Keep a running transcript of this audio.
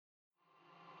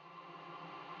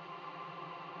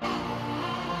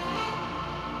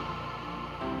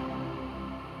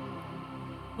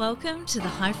Welcome to the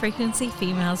High Frequency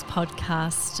Females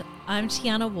podcast. I'm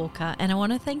Tiana Walker and I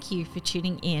want to thank you for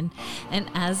tuning in.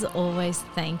 And as always,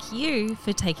 thank you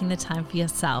for taking the time for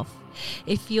yourself.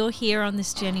 If you're here on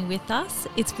this journey with us,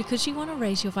 it's because you want to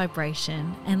raise your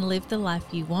vibration and live the life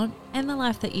you want and the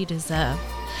life that you deserve.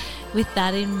 With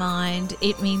that in mind,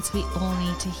 it means we all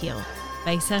need to heal,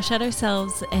 face our shadow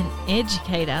selves and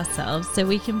educate ourselves so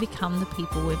we can become the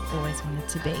people we've always wanted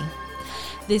to be.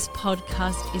 This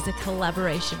podcast is a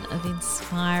collaboration of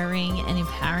inspiring and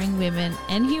empowering women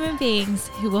and human beings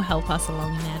who will help us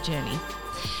along in our journey.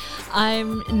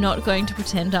 I'm not going to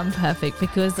pretend I'm perfect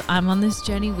because I'm on this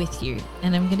journey with you,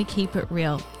 and I'm going to keep it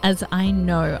real, as I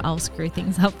know I'll screw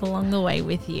things up along the way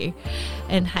with you.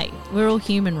 And hey, we're all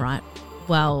human, right?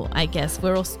 Well, I guess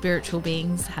we're all spiritual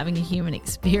beings having a human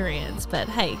experience, but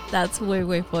hey, that's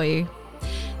woo-woo for you.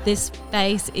 This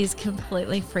space is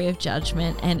completely free of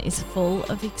judgment and is full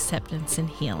of acceptance and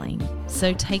healing.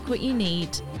 So take what you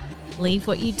need, leave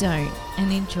what you don't,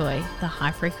 and enjoy the High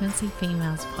Frequency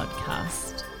Females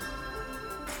podcast.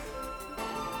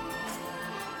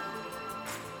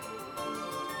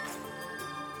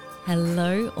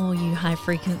 Hello, all you high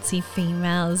frequency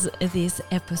females. This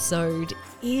episode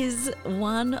is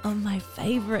one of my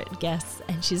favorite guests,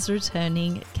 and she's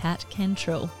returning, Kat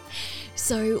Kentrell.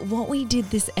 So what we did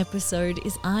this episode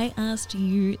is I asked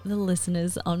you, the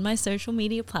listeners, on my social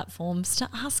media platforms to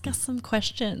ask us some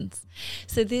questions.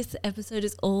 So this episode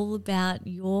is all about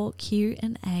your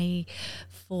Q&A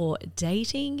for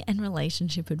dating and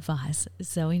relationship advice.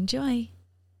 So enjoy.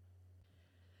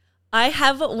 I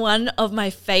have one of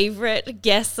my favorite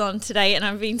guests on today, and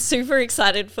I've been super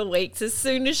excited for weeks. As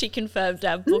soon as she confirmed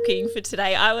our booking for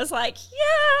today, I was like,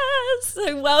 yes!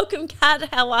 So welcome, Kat.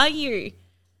 How are you?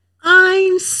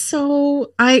 I'm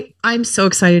so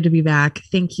excited to be back.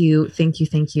 Thank you.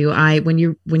 When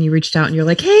you reached out and you're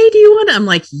like, hey, do you want to? I'm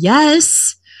like,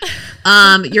 yes.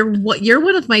 You're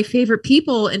one of my favorite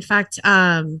people. In fact,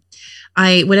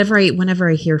 whenever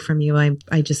I hear from you,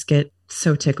 I just get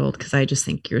so tickled because I just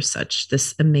think you're such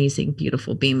this amazing,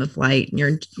 beautiful beam of light, and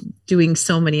you're doing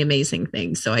so many amazing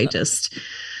things. So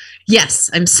yes,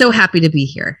 I'm so happy to be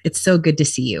here. It's so good to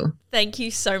see you. Thank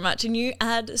you so much. And you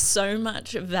add so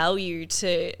much value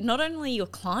to not only your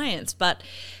clients, but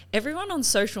everyone on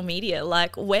social media.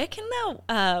 Like, where can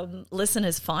our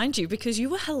listeners find you? Because you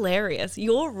were hilarious.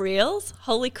 Your reels,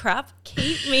 holy crap,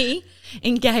 keep me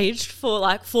engaged for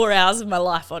like 4 hours of my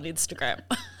life on Instagram.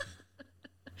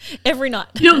 Every night.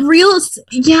 Reels.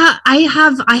 Yeah, I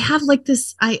have like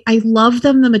this, I love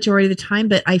them the majority of the time,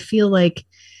 but I feel like,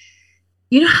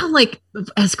 you know how like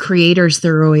as creators,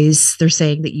 they're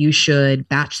saying that you should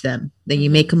batch them, that you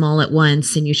make them all at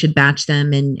once and you should batch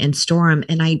them and store them.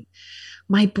 And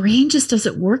my brain just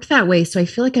doesn't work that way. So I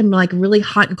feel like I'm like really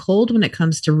hot and cold when it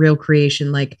comes to reel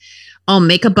creation. Like I'll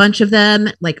make a bunch of them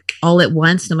like all at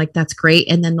once. And I'm like, that's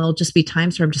great. And then there'll just be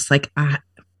times where I'm just like, I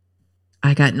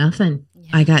got nothing.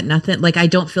 Yeah. I got nothing. Like, I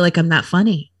don't feel like I'm that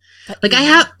funny. Like I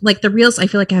have like the reels. I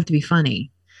feel like I have to be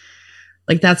funny.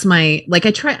 Like that's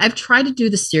I've tried to do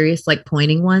the serious, like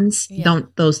pointing ones. Yeah.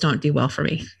 Those don't do well for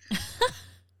me.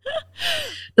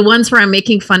 The ones where I'm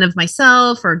making fun of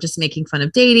myself or just making fun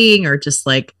of dating or just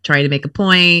like trying to make a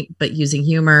point, but using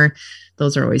humor.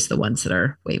 Those are always the ones that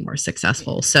are way more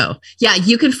successful. So yeah,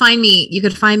 you can find me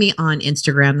on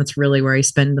Instagram. That's really where I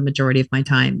spend the majority of my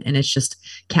time. And it's just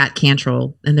Kat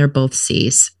Cantrell, and they're both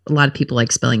C's. A lot of people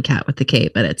like spelling cat with the K,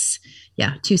 but it's,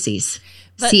 yeah, 2 C's.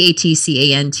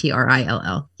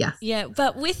 CATCANTRILL. Yeah. Yeah.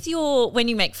 But with when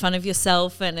you make fun of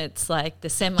yourself and it's like the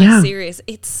semi-serious,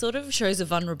 it sort of shows a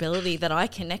vulnerability that I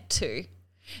connect to.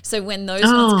 So when those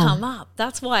ones come up,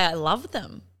 that's why I love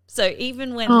them. So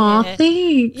even when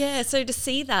thanks. Yeah, so to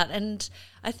see that, and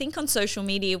I think on social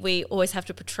media we always have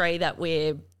to portray that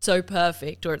we're so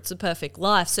perfect or it's a perfect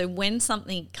life. So when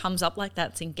something comes up like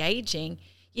that's engaging,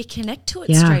 you connect to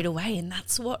it straight away, and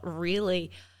that's what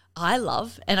really I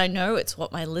love, and I know it's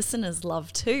what my listeners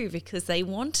love too, because they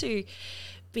want to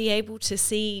be able to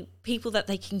see people that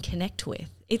they can connect with.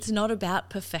 It's not about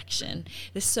perfection.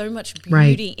 There's so much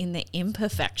beauty in the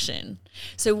imperfection.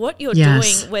 So what you're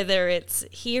doing, whether it's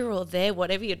here or there,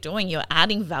 whatever you're doing, you're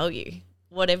adding value,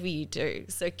 whatever you do.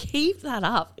 So keep that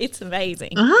up. It's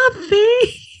amazing.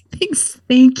 Thanks.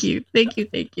 Thank you.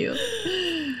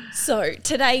 So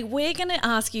today we're going to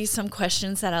ask you some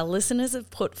questions that our listeners have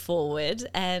put forward,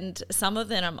 and some of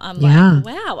them I'm like,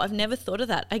 wow, I've never thought of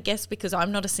that. I guess because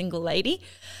I'm not a single lady.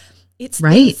 It's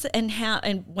this and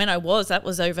when that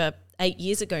was over 8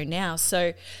 years ago now.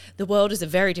 So the world is a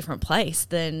very different place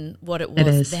than what it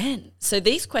was then. So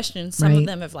these questions, some of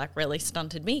them have like really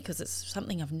stunted me because it's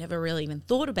something I've never really even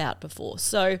thought about before.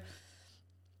 So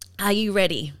Are you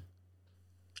ready?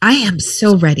 I am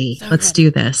so ready. Let's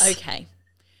do this. Okay.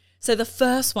 So the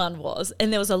first one was,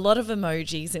 and there was a lot of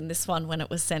emojis in this one when it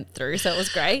was sent through, so it was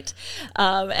great.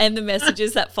 And the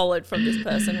messages that followed from this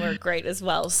person were great as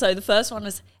well. So the first one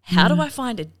was, how do I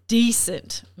find a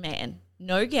decent man?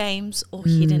 No games or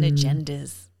hidden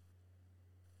agendas.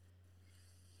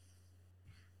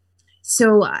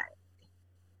 So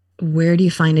where do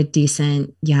you find a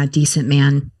decent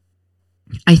man?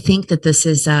 I think that this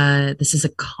is a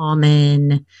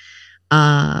common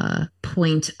pain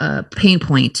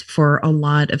point for a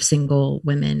lot of single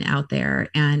women out there.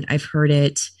 And I've heard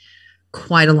it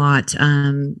quite a lot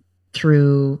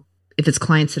through, if it's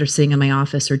clients that are sitting in my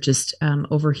office or just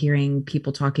overhearing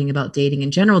people talking about dating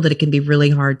in general, that it can be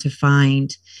really hard to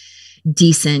find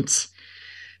decent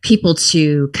people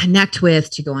to connect with,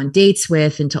 to go on dates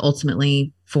with, and to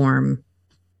ultimately form,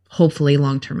 hopefully,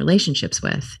 long-term relationships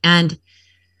with. And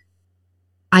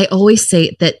I always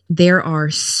say that there are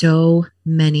so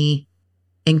many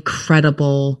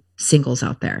incredible singles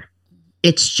out there.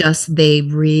 It's just they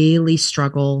really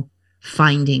struggle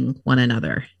finding one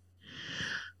another.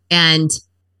 And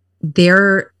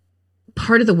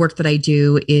part of the work that I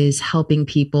do is helping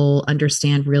people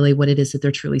understand really what it is that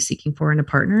they're truly seeking for in a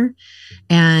partner,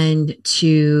 and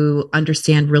to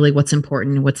understand really what's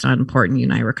important and what's not important. You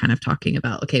and I were kind of talking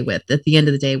about, okay, at the end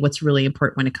of the day, what's really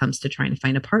important when it comes to trying to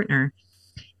find a partner.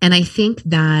 And I think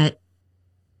that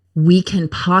we can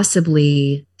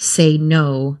possibly say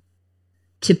no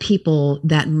to people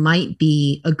that might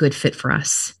be a good fit for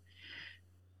us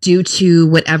due to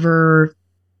whatever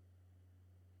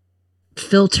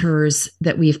filters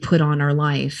that we've put on our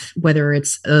life, whether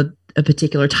it's a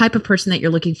particular type of person that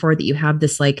you're looking for, that you have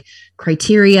this like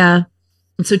criteria.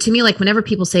 And so to me, like whenever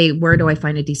people say, where do I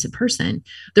find a decent person?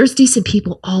 There's decent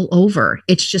people all over.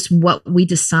 It's just what we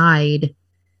decide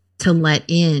to let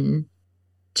in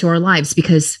to our lives,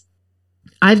 because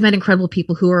I've met incredible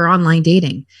people who are online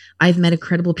dating. I've met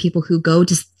incredible people who go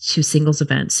to singles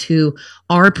events, who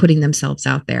are putting themselves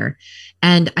out there.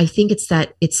 And I think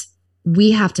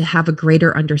we have to have a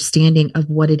greater understanding of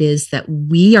what it is that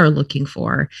we are looking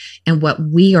for and what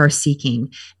we are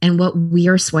seeking and what we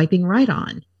are swiping right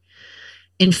on.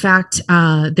 In fact,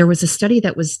 there was a study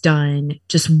that was done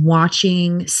just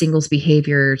watching singles'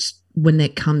 behaviors when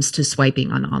it comes to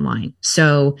swiping online.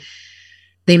 So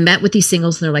they met with these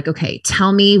singles and they're like, okay,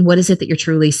 tell me, what is it that you're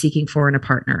truly seeking for in a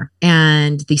partner?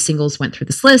 And the singles went through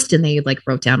this list and they like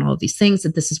wrote down all of these things,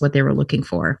 that this is what they were looking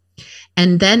for.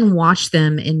 And then watch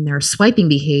them in their swiping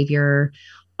behavior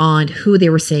on who they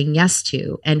were saying yes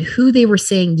to, and who they were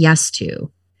saying yes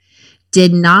to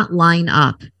did not line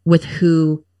up with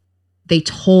who they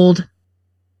told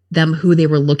them who they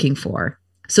were looking for.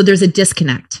 So there's a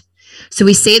disconnect. So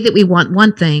we say that we want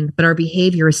one thing, but our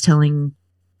behavior is telling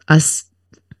us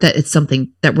that it's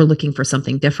something that we're looking for,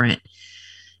 something different.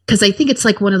 Because I think it's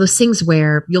like one of those things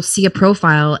where you'll see a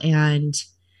profile and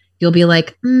you'll be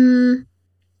like,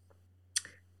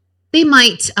 they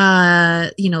might,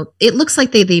 it looks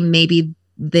like they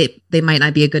might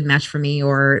not be a good match for me,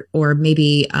 or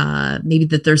maybe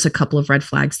that there's a couple of red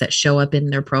flags that show up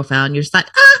in their profile, and you're just like,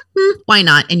 why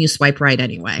not? And you swipe right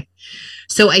anyway.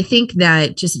 So I think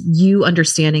that just you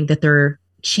understanding that they're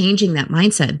changing that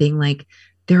mindset, being like,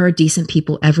 there are decent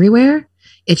people everywhere.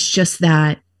 It's just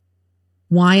that,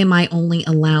 why am I only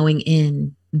allowing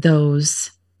in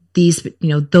those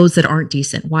that aren't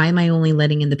decent? Why am I only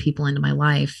letting in the people into my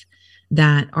life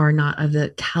that are not of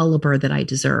the caliber that I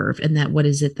deserve? And that what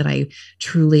is it that I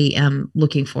truly am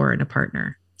looking for in a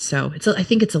partner? So I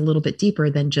think it's a little bit deeper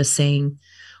than just saying,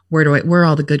 where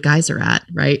all the good guys are at,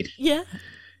 right? Yeah.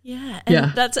 Yeah.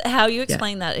 And that's how you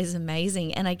explain that is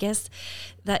amazing. And I guess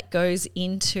that goes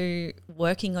into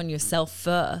working on yourself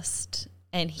first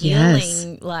and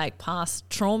healing like past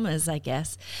traumas, I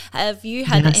guess. Have you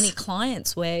had any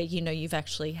clients where, you've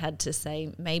actually had to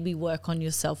say, maybe work on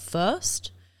yourself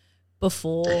first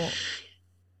before?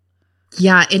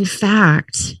 Yeah. In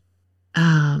fact,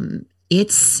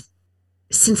 it's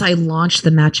since I launched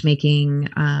the matchmaking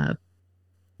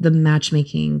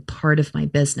part of my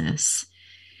business.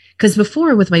 Because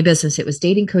before, with my business, it was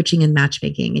dating coaching and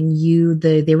matchmaking, and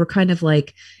they were kind of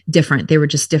like different. They were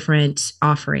just different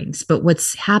offerings. But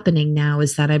what's happening now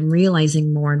is that I'm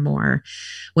realizing more and more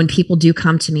when people do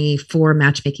come to me for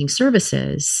matchmaking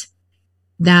services,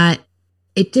 that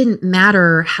it didn't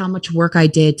matter how much work I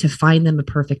did to find them a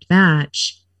perfect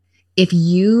match. If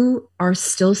you are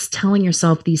still telling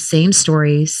yourself these same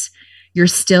stories, you're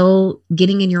still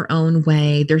getting in your own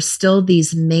way, there's still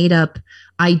these made up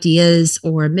ideas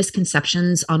or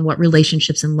misconceptions on what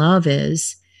relationships and love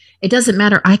is, It doesn't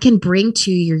matter. I can bring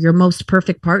to you your most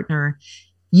perfect partner.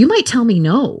 You might tell me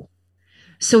no.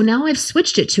 So now I've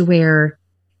switched it to where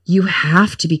you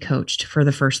have to be coached for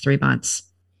the first 3 months,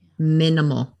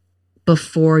 minimal,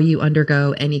 before you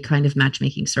undergo any kind of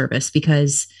matchmaking service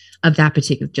because of that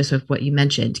particular, just with what you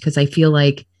mentioned. Because I feel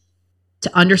like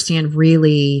to understand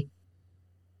really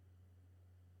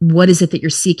what is it that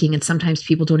you're seeking, and sometimes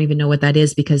people don't even know what that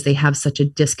is because they have such a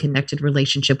disconnected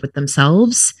relationship with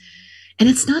themselves. And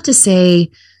it's not to say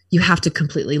you have to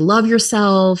completely love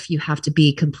yourself, you have to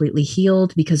be completely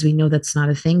healed, because we know that's not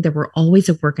a thing, that we're always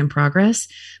a work in progress,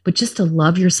 but just to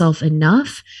love yourself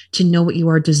enough to know what you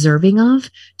are deserving of,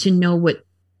 to know what,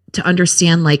 to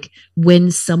understand, like,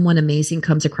 when someone amazing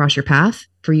comes across your path,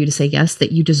 for you to say yes,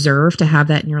 that you deserve to have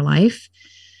that in your life.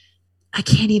 I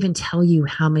can't even tell you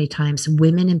how many times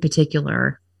women in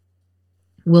particular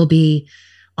will be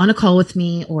on a call with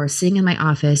me or sitting in my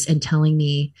office and telling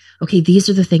me, okay, these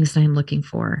are the things that I'm looking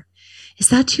for. Is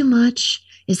that too much?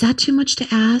 Is that too much to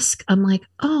ask? I'm like,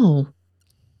 oh,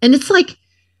 and it's like,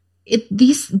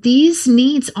 these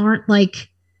needs aren't like,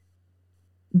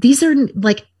 these are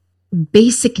like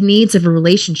basic needs of a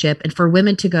relationship. And for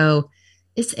women to go,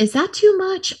 is that too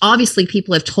much? Obviously,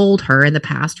 people have told her in the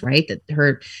past, right,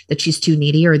 that she's too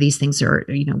needy, or these things are,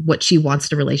 what she wants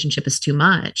in a relationship is too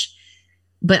much.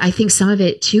 But I think some of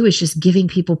it too is just giving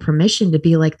people permission to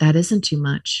be like, that isn't too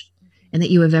much, and that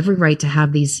you have every right to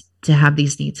have these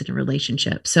needs in a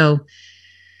relationship. So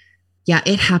yeah,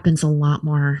 it happens a lot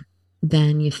more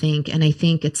than you think. And I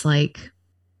think it's like,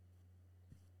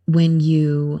 when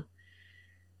you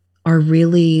are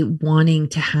really wanting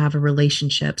to have a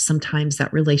relationship, sometimes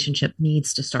that relationship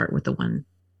needs to start with the one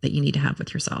that you need to have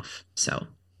with yourself. So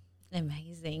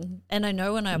amazing. And I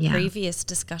know in our previous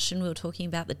discussion, we were talking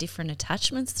about the different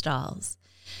attachment styles.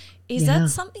 Is that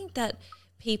something that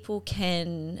people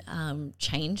can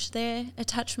change their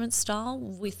attachment style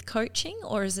with coaching,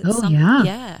 or is it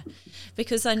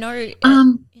because I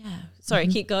know, sorry,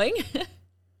 keep going.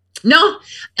 No,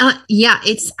 I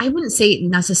wouldn't say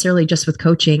necessarily just with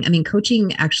coaching. I mean,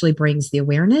 coaching actually brings the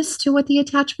awareness to what the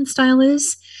attachment style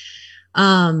is.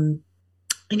 And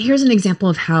here's an example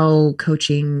of how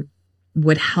coaching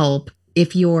would help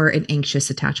if you're an anxious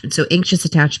attachment. So anxious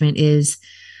attachment is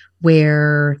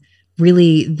where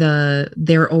really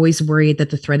they're always worried that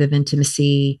the threat of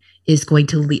intimacy is going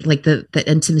to leave, like that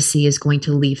intimacy is going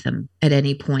to leave them at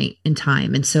any point in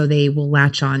time. And so they will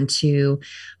latch on to,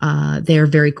 they're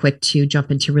very quick to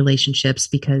jump into relationships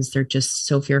because they're just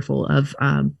so fearful of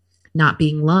not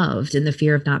being loved, and the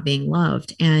fear of not being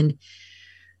loved. And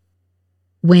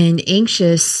when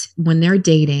they're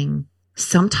dating,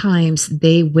 sometimes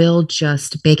they will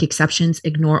just make exceptions,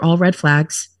 ignore all red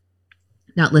flags,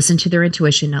 not listen to their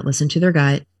intuition, not listen to their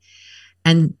gut,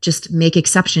 and just make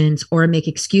exceptions or make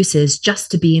excuses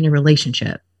just to be in a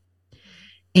relationship.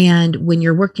 And when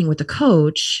you're working with a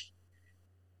coach,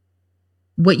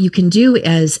 what you can do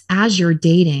is, as you're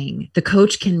dating, the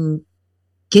coach can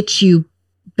get you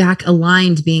back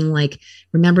aligned, being like,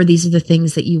 remember, these are the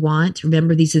things that you want.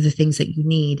 Remember, these are the things that you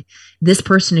need. This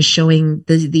person is showing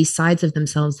these sides of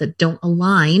themselves that don't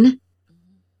align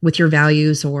with your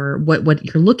values or what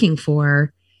you're looking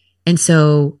for. And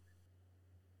so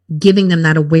giving them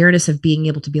that awareness of being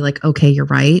able to be like, okay, you're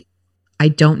right, I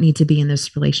don't need to be in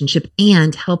this relationship,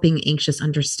 and helping anxious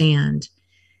understand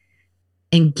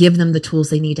and give them the tools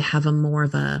they need to have a more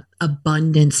of a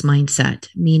abundance mindset,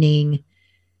 meaning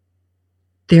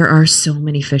there are so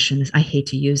many fish in this. I hate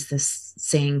to use this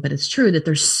saying, but it's true that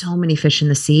there's so many fish in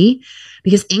the sea,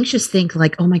 because anxious think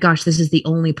like, oh my gosh, this is the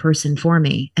only person for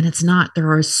me. And it's not. There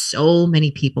are so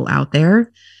many people out there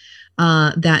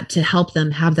that to help them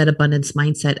have that abundance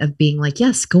mindset of being like,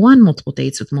 yes, go on multiple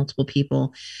dates with multiple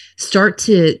people.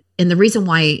 And the reason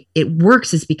why it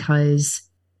works is because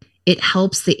it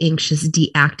helps the anxious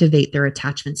deactivate their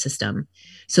attachment system.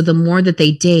 So the more that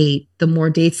they date, the more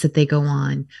dates that they go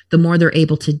on, the more they're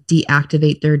able to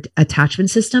deactivate their attachment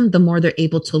system, the more they're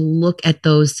able to look at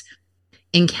those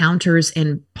encounters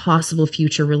and possible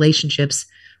future relationships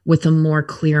with a more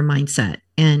clear mindset.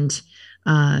 And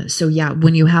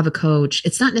when you have a coach,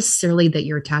 it's not necessarily that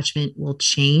your attachment will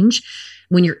change.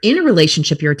 When you're in a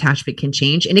relationship, your attachment can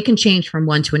change, and it can change from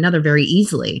one to another very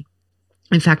easily.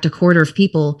 In fact, 1/4 of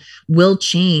people will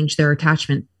change their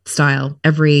attachment style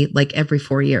every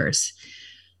 4 years,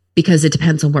 because it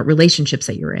depends on what relationships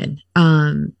that you're in.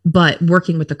 But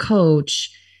working with a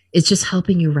coach, it's just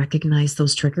helping you recognize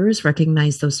those triggers,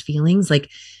 recognize those feelings, like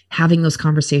having those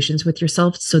conversations with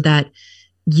yourself so that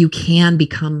you can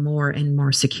become more and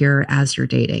more secure as you're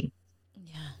dating.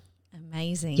 Yeah,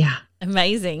 Amazing. Yeah.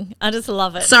 Amazing. I just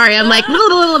love it. Sorry, I'm like, blah,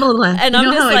 blah, blah, blah. And I'm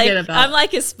just like, I'm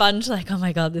like a sponge, like, oh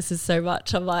my God, this is so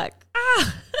much. I'm like,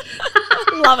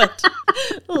 love it.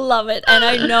 Love it. And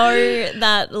I know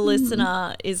that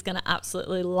listener is going to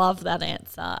absolutely love that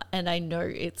answer. And I know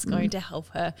it's going to help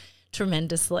her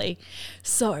tremendously.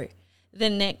 So the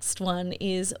next one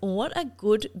is, what are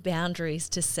good boundaries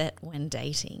to set when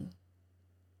dating?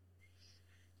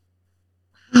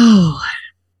 Oh,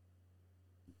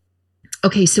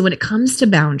 okay. So when it comes to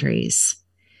boundaries,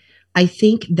 I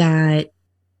think that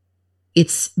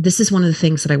this is one of the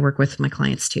things that I work with my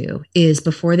clients too, is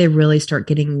before they really start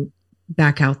getting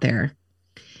back out there,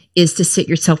 is to sit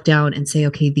yourself down and say,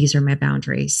 okay, these are my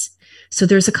boundaries. So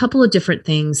there's a couple of different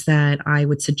things that I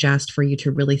would suggest for you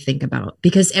to really think about,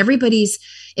 because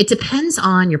it depends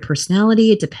on your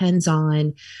personality. It depends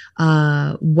on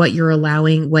what you're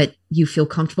allowing, what you feel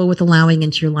comfortable with allowing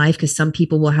into your life. Because some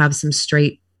people will have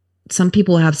some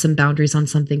people have some boundaries on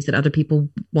some things that other people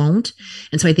won't.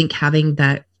 And so I think having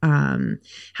that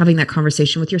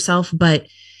conversation with yourself. But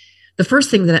the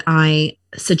first thing that I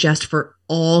suggest for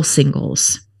all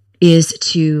singles is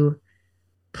to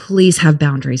please have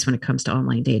boundaries when it comes to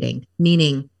online dating,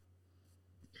 meaning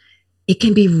it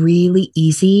can be really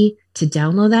easy to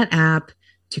download that app,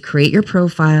 to create your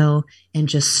profile and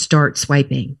just start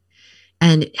swiping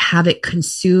and have it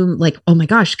consume, like, oh my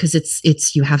gosh, because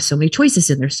it's you have so many choices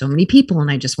and there's so many people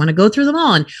and I just want to go through them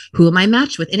all and who am I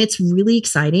matched with? And it's really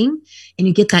exciting. And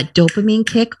you get that dopamine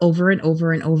kick over and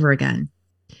over and over again.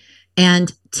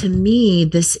 And to me,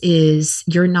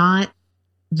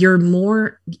 you're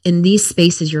more in these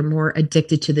spaces, you're more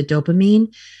addicted to the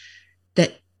dopamine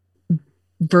that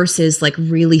versus like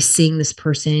really seeing this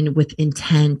person with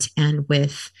intent and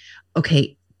with,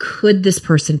 okay, could this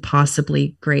person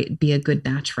possibly be a good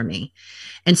match for me?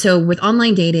 And so with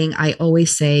online dating, I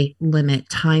always say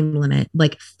time limit,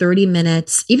 like 30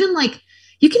 minutes, even like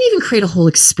you can even create a whole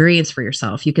experience for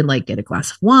yourself. You can like get a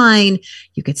glass of wine,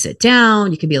 you could sit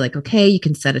down, you can be like, okay, you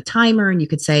can set a timer and you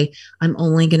could say, I'm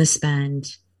only going to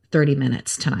spend 30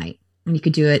 minutes tonight. And you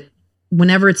could do it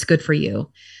whenever it's good for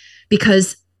you,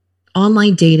 because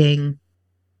online dating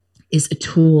is a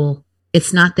tool.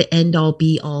 It's not the end all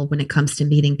be all when it comes to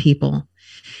meeting people.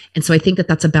 And so I think that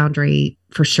that's a boundary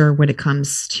for sure when it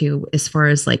comes to, as far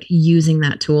as like using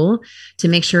that tool, to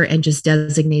make sure and just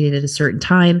designate it at a certain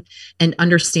time, and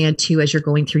understand too, as you're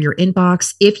going through your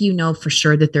inbox, if you know for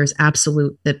sure that there's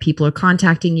that people are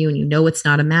contacting you and you know it's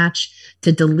not a match,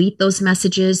 to delete those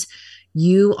messages.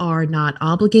 You are not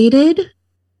obligated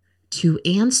to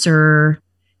answer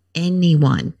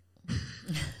anyone.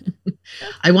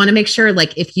 I want to make sure,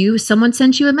 like, if someone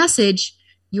sends you a message,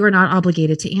 you are not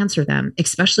obligated to answer them,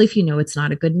 especially if you know it's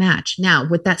not a good match. Now,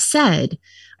 with that said,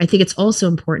 I think it's also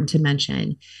important to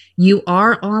mention you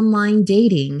are online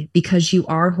dating because you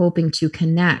are hoping to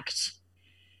connect.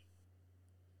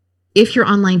 If you're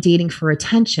online dating for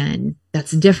attention,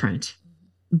 that's different.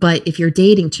 But if you're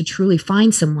dating to truly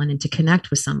find someone and to connect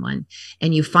with someone,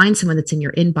 and you find someone that's in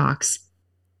your inbox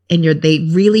and they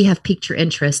really have piqued your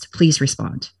interest, please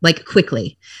respond, like,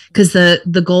 quickly. Because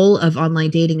the goal of online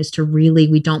dating is to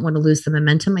we don't want to lose the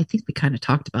momentum. I think we kind of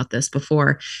talked about this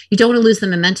before. You don't want to lose the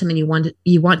momentum, and you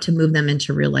want to move them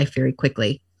into real life very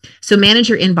quickly. So manage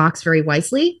your inbox very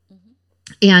wisely.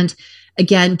 And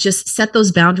again, just set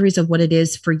those boundaries of what it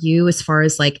is for you, as far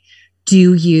as like,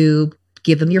 do you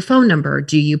give them your phone number?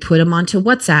 Do you put them onto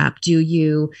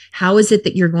WhatsApp? How is it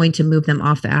that you're going to move them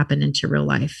off the app and into real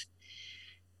life?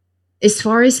 As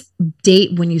far as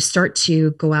when you start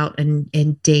to go out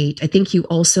and date, I think you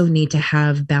also need to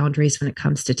have boundaries when it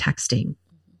comes to texting.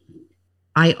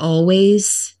 I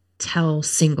always tell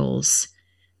singles,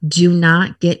 do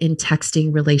not get in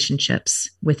texting relationships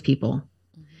with people.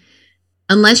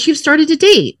 Unless you've started to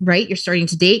date, right? You're starting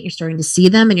to date, you're starting to see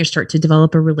them, and you start to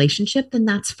develop a relationship, then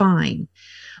that's fine.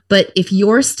 But if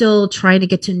you're still trying to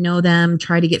get to know them,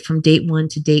 try to get from date 1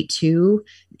 to date 2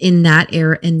 in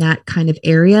that kind of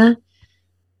area,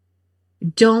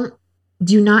 do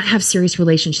not have serious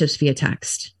relationships via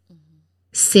text.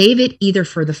 Save it either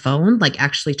for the phone, like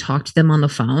actually talk to them on the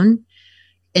phone.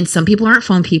 And some people aren't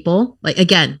phone people. Like,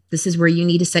 again, this is where you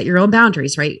need to set your own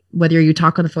boundaries, right? Whether you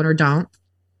talk on the phone or don't,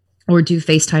 or do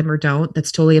FaceTime or don't,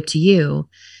 that's totally up to you.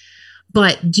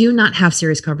 But do not have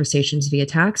serious conversations via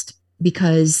text,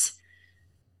 because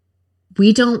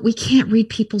we can't read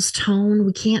people's tone.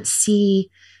 We can't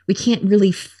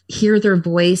really hear their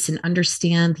voice and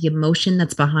understand the emotion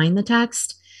that's behind the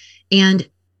text, and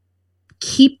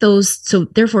keep those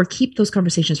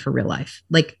conversations for real life.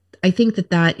 Like, I think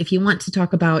that if you want to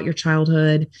talk about your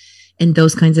childhood and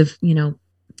those kinds of,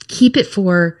 keep it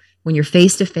for when you're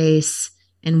face to face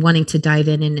and wanting to dive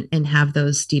in and have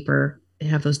those deeper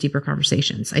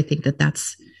conversations. I think that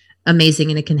that's amazing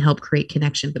and it can help create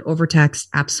connection, but over text,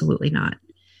 absolutely not.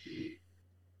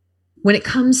 When it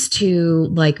comes to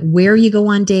like where you go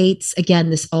on dates, again,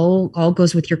 this all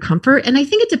goes with your comfort. And I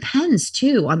think it depends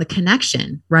too on the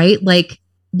connection, right? Like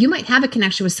you might have a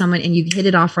connection with someone and you hit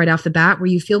it off right off the bat where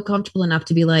you feel comfortable enough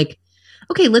to be like,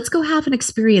 okay, let's go have an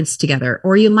experience together.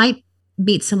 Or you might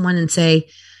meet someone and say,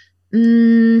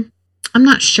 I'm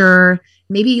not sure.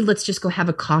 Maybe let's just go have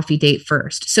a coffee date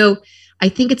first. So I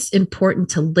think it's important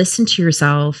to listen to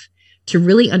yourself, to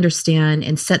really understand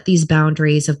and set these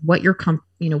boundaries of what your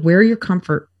where your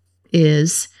comfort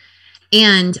is.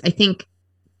 And I think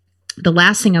the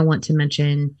last thing I want to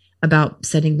mention about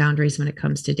setting boundaries when it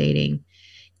comes to dating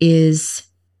is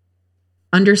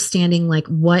understanding like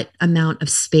what amount of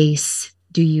space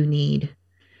do you need,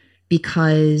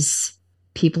 because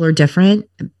people are different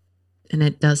and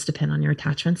it does depend on your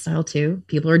attachment style too.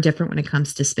 People are different when it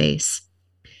comes to space.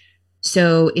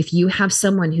 So if you have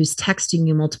someone who's texting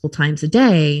you multiple times a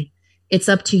day, it's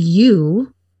up to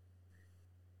you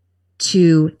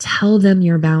to tell them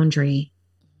your boundary.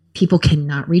 People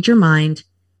cannot read your mind.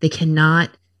 They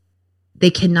don't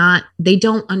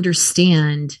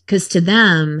understand, because to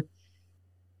them,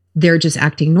 they're just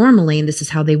acting normally. And this is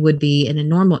how they would be in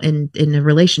a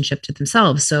relationship to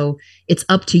themselves. So it's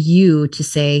up to you to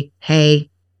say, hey,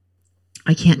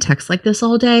 I can't text like this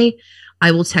all day. I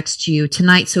will text you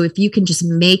tonight. So if you can just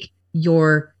make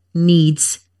your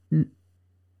needs,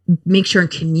 make sure and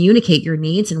communicate your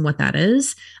needs and what that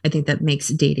is, I think that makes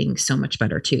dating so much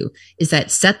better too, is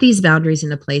that set these boundaries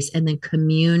into place and then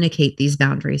communicate these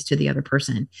boundaries to the other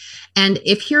person. And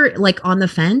if you're like on the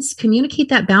fence, communicate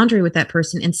that boundary with that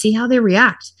person and see how they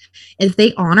react. And if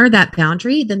they honor that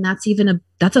boundary, then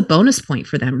that's a bonus point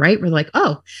for them, right? We're like,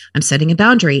 oh, I'm setting a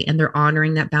boundary and they're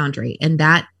honoring that boundary. And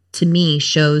that to me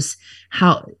shows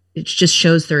how it just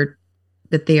shows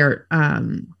that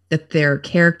their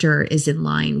character is in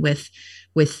line with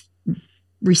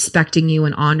respecting you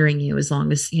and honoring you, as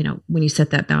long as, when you set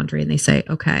that boundary and they say,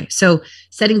 okay. So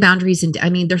setting boundaries, and I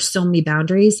mean, there's so many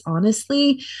boundaries,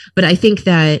 honestly, but I think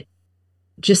that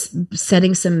just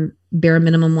setting some bare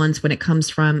minimum ones when it comes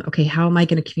from, okay, how am I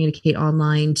going to communicate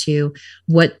online, to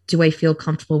what do I feel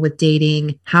comfortable with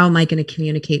dating? How am I going to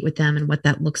communicate with them and what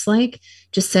that looks like?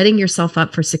 Just setting yourself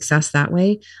up for success that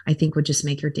way, I think would just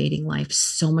make your dating life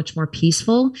so much more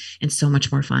peaceful and so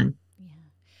much more fun.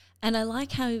 And I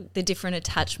like how the different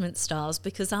attachment styles,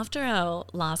 because after our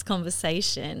last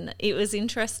conversation, it was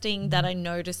interesting that I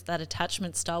noticed that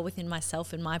attachment style within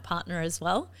myself and my partner as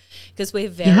well, because we're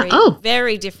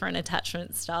very different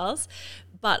attachment styles.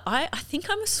 But I think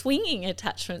I'm a swinging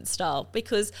attachment style,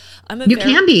 because I'm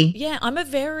a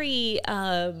very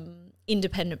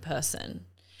independent person.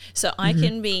 So I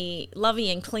can be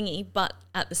lovey and clingy, but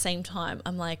at the same time,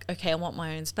 I'm like, okay, I want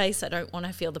my own space. I don't want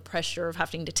to feel the pressure of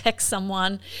having to text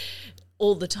someone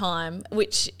all the time,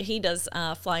 which he does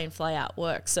fly in, fly out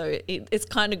work. So it's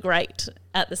kind of great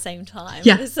at the same time.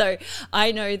 Yeah. So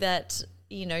I know that,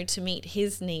 to meet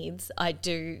his needs, I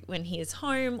do when he is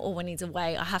home or when he's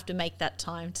away, I have to make that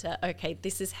time to, okay,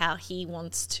 this is how he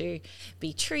wants to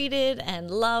be treated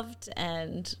and loved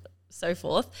and so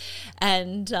forth.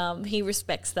 And he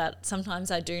respects that. Sometimes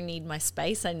I do need my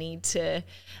space. I need to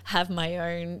have my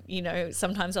own,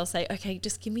 sometimes I'll say, okay,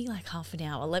 just give me like half an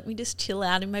hour. Let me just chill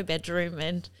out in my bedroom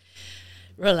and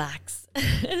relax.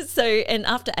 So, and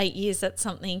after 8 years, that's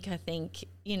something I think,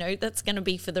 that's going to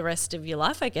be for the rest of your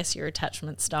life, I guess, your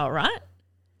attachment style, right?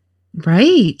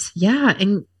 Right. Yeah.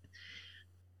 And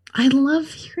I love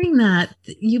hearing that.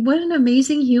 What an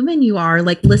amazing human you are,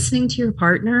 like listening to your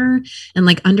partner and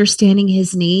like understanding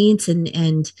his needs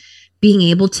and being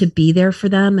able to be there for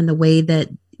them in the way that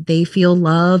they feel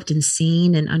loved and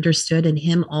seen and understood, and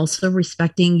him also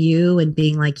respecting you and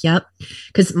being like, yep.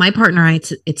 Because my partner,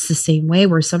 it's the same way,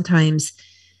 where sometimes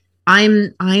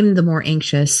I'm the more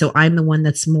anxious. So I'm the one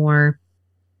that's more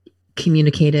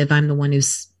communicative. I'm the one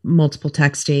who's multiple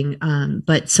texting.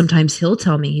 But sometimes he'll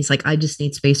tell me, he's like, I just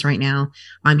need space right now.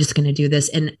 I'm just going to do this.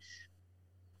 And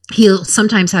he'll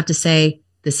sometimes have to say,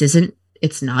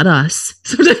 it's not us.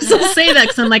 Sometimes he'll say that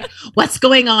because I'm like, what's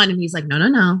going on? And he's like,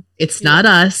 no, it's not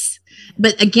us.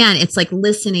 But again, it's like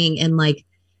listening and like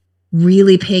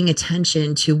really paying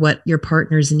attention to what your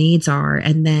partner's needs are,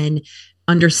 and then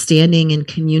understanding and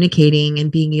communicating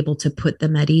and being able to put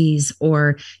them at ease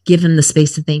or give them the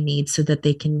space that they need so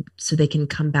they can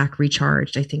come back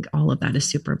recharged. I think all of that is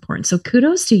super important. So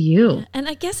kudos to you. Yeah. And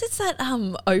I guess it's that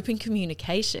open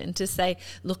communication to say,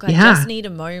 look, I just need a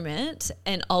moment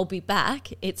and I'll be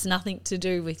back. It's nothing to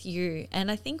do with you. And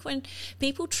I think when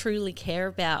people truly care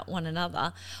about one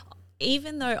another,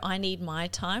 even though I need my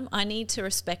time, I need to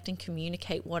respect and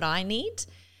communicate what I need.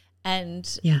 And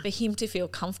for him to feel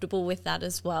comfortable with that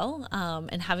as well,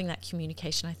 and having that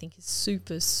communication, I think is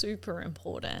super, super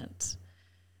important.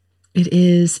 It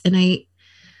is. And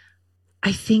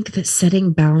I think that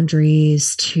setting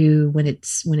boundaries to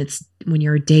when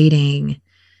you're dating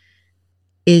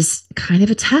is kind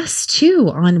of a test too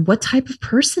on what type of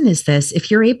person is this. If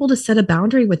you're able to set a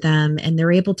boundary with them and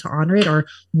they're able to honor it, or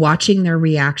watching their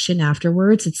reaction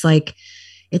afterwards, it's like,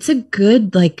 it's a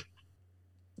good like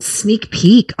sneak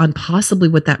peek on possibly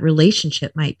what that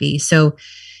relationship might be. So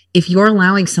if you're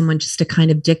allowing someone just to kind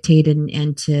of dictate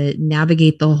and to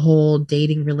navigate the whole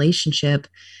dating relationship,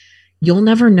 you'll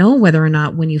never know whether or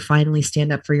not when you finally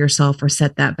stand up for yourself or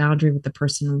set that boundary with the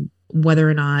person, whether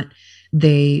or not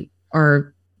they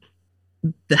are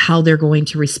how they're going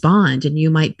to respond. And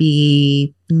you might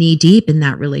be knee deep in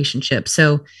that relationship.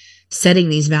 So setting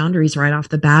these boundaries right off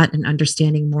the bat and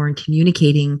understanding more and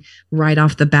communicating right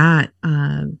off the bat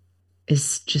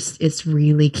it's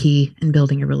really key in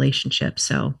building a relationship.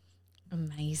 So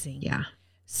amazing. Yeah.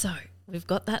 So we've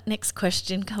got that next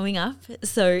question coming up.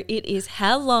 So it is,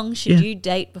 how long should you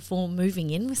date before moving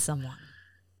in with someone?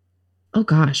 Oh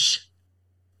gosh.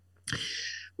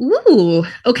 Ooh,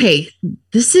 okay.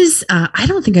 This is, I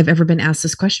don't think I've ever been asked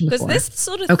this question before. Because this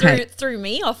sort of threw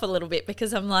me off a little bit,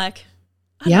 because I'm like,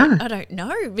 I don't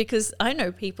know, because I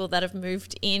know people that have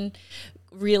moved in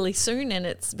really soon and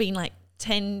it's been like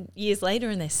 10 years later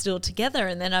and they're still together.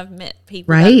 And then I've met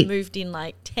people that have moved in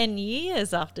like 10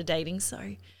 years after dating.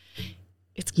 So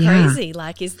it's crazy.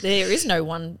 Like, there is no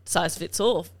one size fits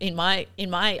all in my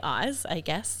eyes, I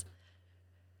guess.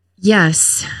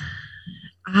 Yes.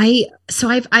 I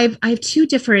have two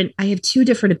different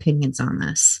opinions on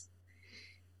this.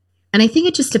 And I think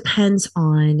it just depends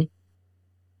on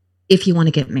if you want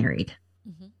to get married.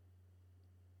 Mm-hmm.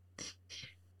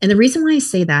 And the reason why I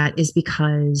say that is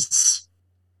because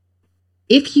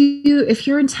if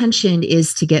your intention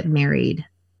is to get married,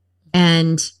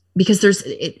 and because there's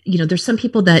some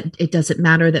people that it doesn't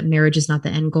matter, that marriage is not the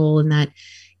end goal, and that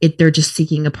they're just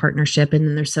seeking a partnership. And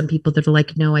then there's some people that are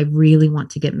like, no, I really want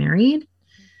to get married.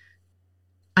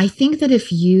 I think that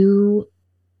if you're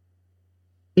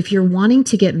wanting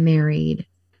to get married,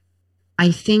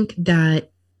 I think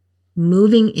that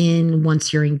moving in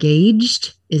once you're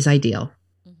engaged is ideal.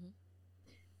 Mm-hmm.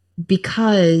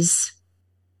 Because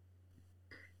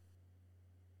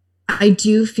I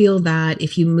do feel that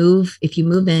if you move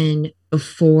in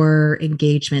before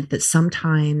engagement, that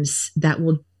sometimes that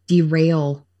will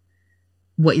derail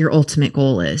what your ultimate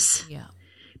goal is. Yeah.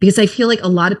 Because I feel like a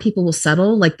lot of people will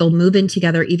settle, like they'll move in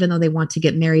together, even though they want to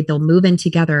get married, they'll move in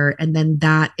together, and then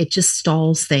it just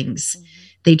stalls things. Mm-hmm.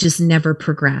 They just never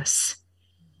progress.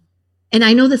 And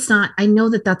I know that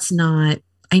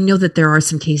there are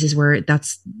some cases where that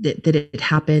it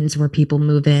happens, where people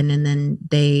move in and then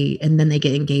they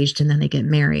get engaged and then they get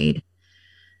married.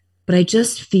 But I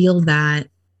just feel that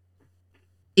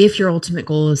if your ultimate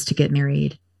goal is to get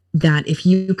married, that if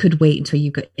you could wait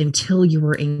until you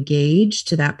were engaged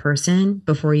to that person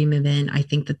before you move in, I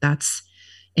think that that's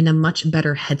in a much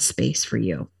better headspace for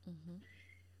you. Mm-hmm.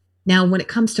 Now, when it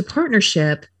comes to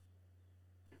partnership,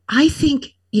 I think,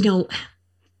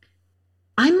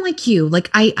 I'm like you, like,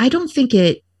 I don't think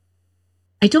it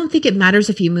matters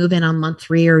if you move in on month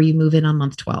 3 or you move in on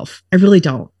month 12. I really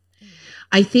don't. Mm-hmm.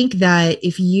 I think that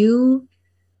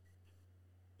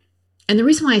and the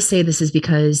reason why I say this is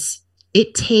because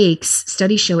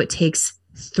studies show it takes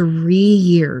 3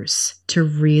 years to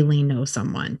really know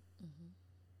someone.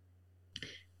 Mm-hmm.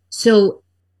 So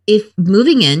if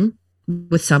moving in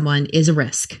with someone is a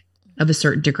risk of a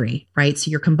certain degree, right?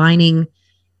 So you're combining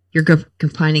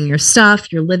your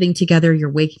stuff, you're living together, you're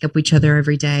waking up with each other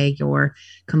every day, you're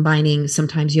combining,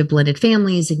 sometimes you have blended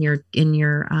families, and you're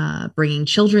bringing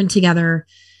children together.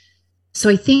 So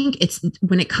I think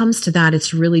when it comes to that,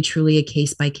 it's really truly a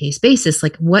case by case basis.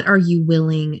 Like, what are you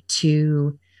willing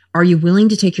to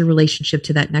take your relationship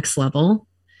to that next level?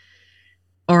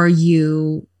 Are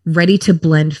you ready to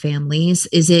blend families?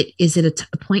 Is it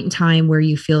a point in time where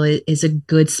you feel it is a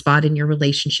good spot in your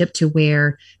relationship to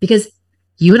where, because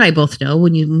you and I both know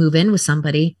when you move in with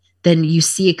somebody, then you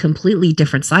see a completely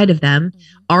different side of them.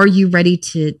 Mm-hmm. Are you ready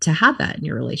to have that in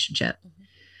your relationship?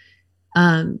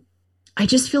 Mm-hmm. I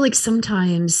just feel like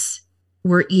sometimes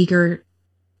we're eager,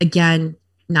 again,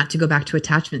 not to go back to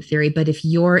attachment theory, but if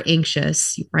you're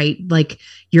anxious, right, like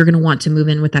you're going to want to move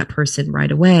in with that person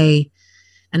right away.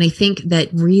 And I think that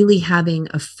really having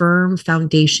a firm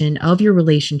foundation of your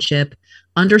relationship,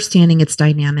 understanding its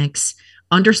dynamics,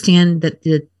 understand that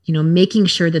making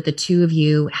sure that the two of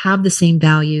you have the same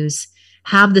values,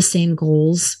 have the same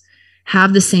goals,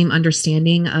 have the same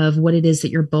understanding of what it is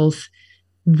that you're both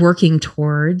working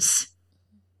towards,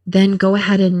 then go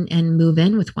ahead and move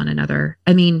in with one another.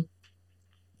 I mean,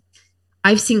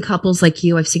 I've seen couples like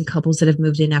you. I've seen couples that have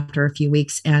moved in after a few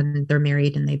weeks and they're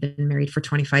married and they've been married for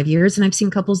 25 years. And I've seen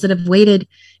couples that have waited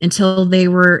until they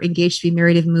were engaged to be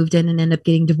married and moved in and end up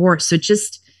getting divorced. So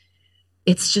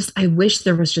it's just, I wish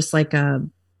there was just like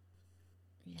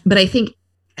but I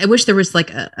wish there was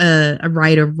like a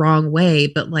right or wrong way,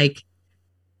 but like,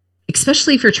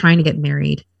 especially if you're trying to get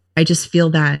married, I just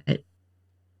feel that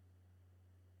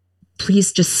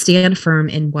please just stand firm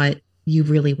in what you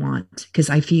really want, because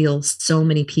I feel so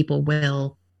many people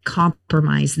will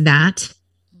compromise that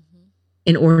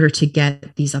in order to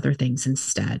get these other things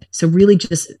instead. So really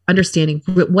just understanding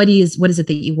what is it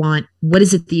that you want? What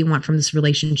is it that you want from this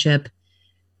relationship?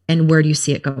 And where do you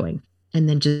see it going? And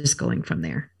then just going from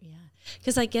there. Yeah.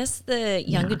 Because I guess the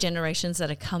younger generations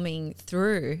that are coming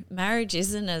through, marriage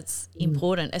isn't as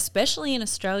important, especially in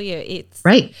Australia. It's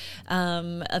right.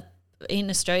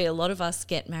 In Australia, a lot of us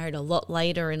get married a lot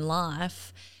later in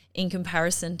life in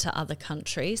comparison to other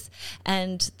countries.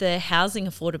 And the housing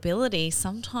affordability,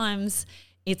 sometimes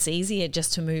it's easier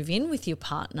just to move in with your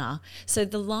partner. So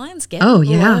the lines get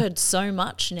blurred so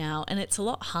much now, and it's a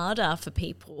lot harder for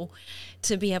people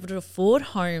to be able to afford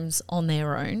homes on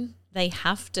their own. They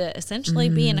have to essentially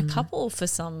be in a couple for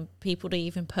some people to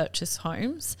even purchase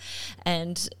homes.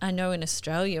 And I know in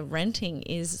Australia, renting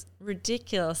is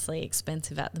ridiculously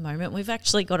expensive at the moment. We've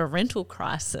actually got a rental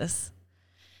crisis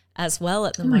as well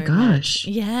at the moment. Oh my gosh.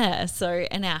 Yeah. So,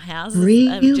 and our houses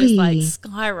have really? just like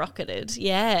skyrocketed.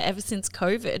 Yeah. Ever since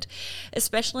COVID,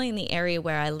 especially in the area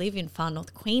where I live in far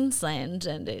north Queensland,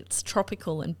 and it's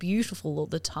tropical and beautiful all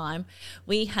the time.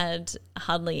 We had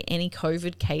hardly any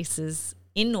COVID cases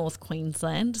in North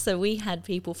Queensland. So we had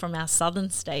people from our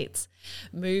southern states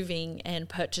moving and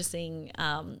purchasing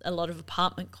a lot of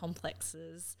apartment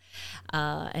complexes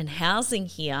and housing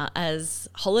here as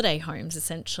holiday homes,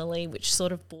 essentially, which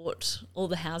sort of bought all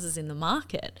the houses in the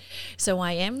market. So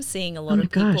I am seeing a lot of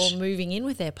people moving in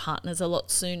with their partners a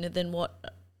lot sooner than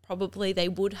what probably they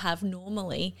would have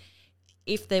normally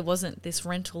if there wasn't this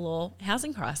rental or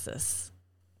housing crisis.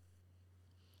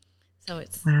 So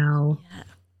it's wow. Yeah.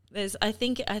 I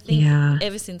think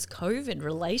ever since COVID,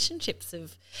 relationships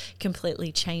have completely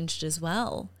changed as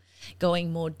well,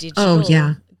 going more digital. Oh,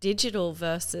 yeah. Digital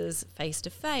versus face to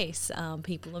face.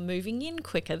 People are moving in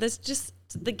quicker.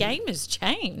 The game has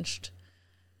changed.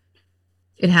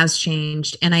 It has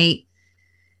changed, and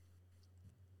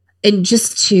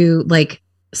just to like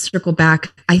circle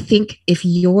back, I think if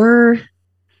you're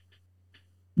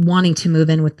wanting to move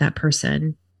in with that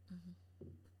person,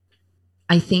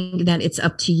 I think that it's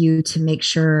up to you to make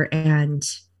sure and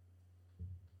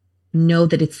know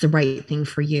that it's the right thing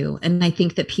for you. And I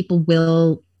think that people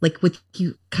will, like with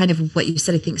you, kind of what you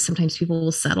said, I think sometimes people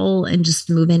will settle and just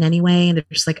move in anyway. And they're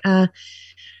just like,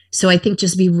 so I think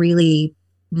just be really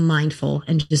mindful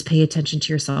and just pay attention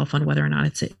to yourself on whether or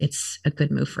not it's a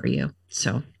good move for you.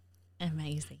 So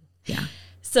amazing. Yeah.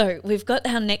 So we've got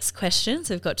our next question.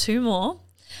 So we've got two more.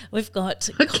 We've got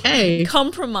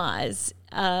compromise.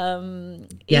 Is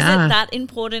it that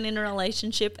important in a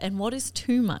relationship, and what is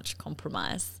too much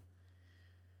compromise?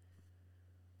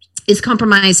 Is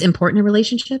compromise important in a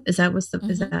relationship? Is that is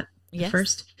that the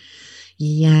first?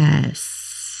 Yes.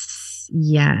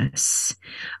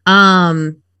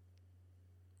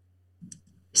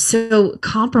 So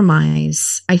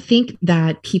compromise, I think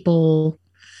that people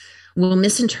will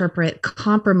misinterpret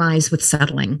compromise with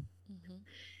settling.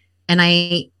 And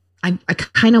I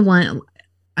kind of want,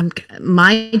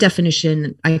 my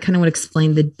definition, I kind of want to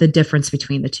explain the difference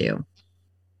between the two.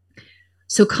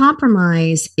 So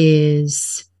compromise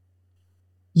is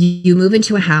you move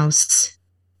into a house,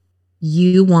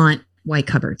 you want white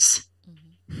cupboards.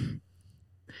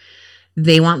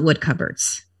 They want wood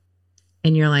cupboards.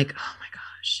 And you're like, oh my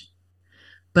gosh,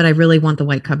 but I really want the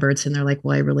white cupboards. And they're like,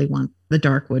 well, I really want the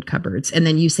dark wood cupboards. And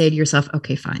then you say to yourself,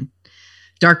 okay, fine.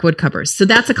 Dark wood covers. So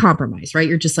that's a compromise, right?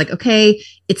 You're just like, okay,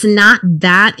 it's not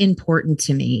that important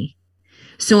to me.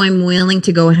 So I'm willing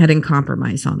to go ahead and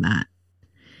compromise on that.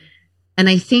 And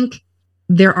I think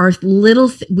there are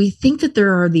we think that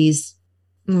there are these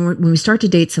when we start to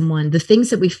date someone, the things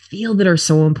that we feel that are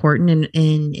so important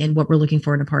in what we're looking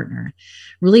for in a partner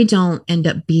really don't end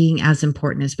up being as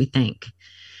important as we think.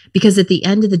 Because at the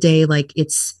end of the day, like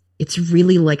it's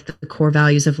really like the core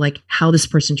values of like how this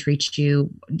person treats you.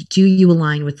 Do you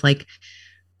align with like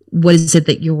what is it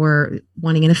that you're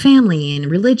wanting in a family and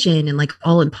religion and like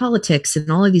all in politics and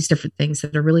all of these different things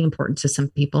that are really important to some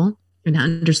people, and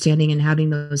understanding and having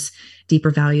those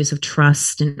deeper values of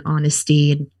trust and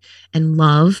honesty and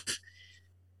love.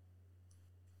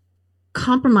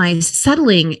 Compromise,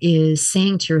 settling is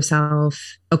saying to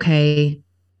yourself, okay,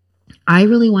 I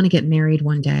really want to get married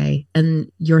one day,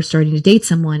 and you're starting to date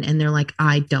someone and they're like,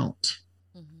 I don't.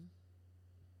 Mm-hmm.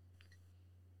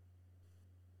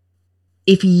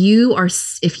 If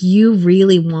you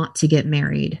really want to get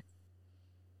married,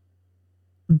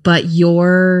 but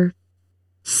you're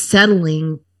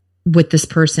settling with this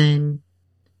person,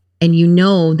 and you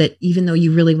know that even though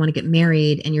you really want to get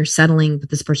married and you're settling with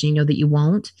this person, you know that you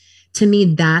won't, to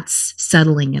me, that's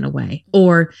settling in a way.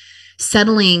 Or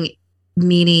settling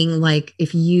meaning like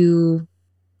if you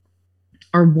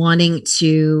are wanting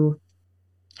to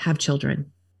have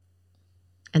children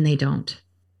and they don't,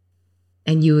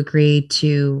 and you agree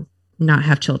to not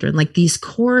have children, like these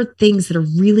core things that are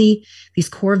really these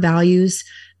core values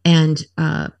and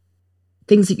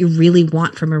things that you really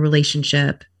want from a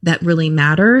relationship that really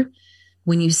matter.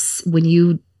 When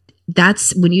you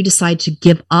decide to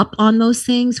give up on those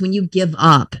things, when you give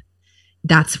up,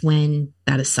 that's when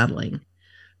that is settling.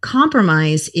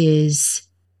 Compromise is,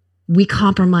 we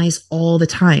compromise all the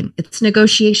time. It's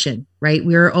negotiation, right?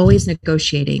 We're always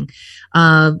negotiating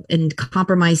and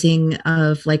compromising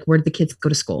of like, where do the kids go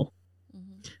to school?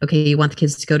 Okay, you want the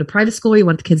kids to go to private school, or you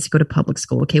want the kids to go to public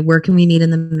school? Okay, where can we meet in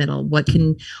the middle?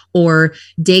 Or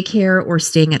daycare or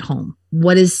staying at home?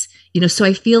 What is, so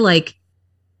I feel like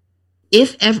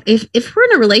if we're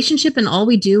in a relationship and all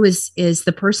we do is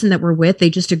the person that we're with,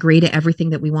 they just agree to everything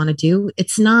that we want to do,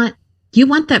 it's not, you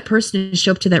want that person to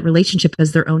show up to that relationship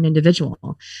as their own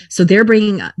individual. So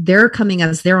they're coming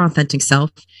as their authentic self.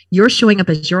 You're showing up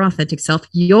as your authentic self.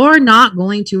 You're not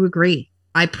going to agree.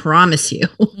 I promise you.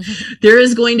 There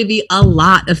is going to be a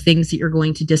lot of things that you're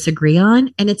going to disagree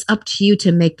on, and it's up to you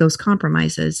to make those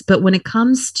compromises. But when it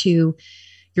comes to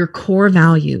your core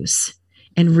values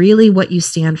and really what you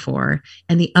stand for,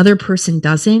 and the other person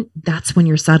doesn't, that's when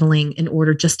you're settling in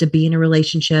order just to be in a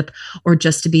relationship, or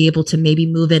just to be able to maybe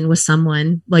move in with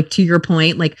someone, like to your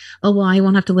point, like, oh, well, I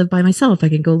won't have to live by myself. I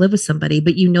can go live with somebody,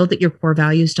 but you know that your core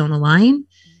values don't align.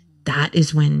 That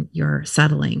is when you're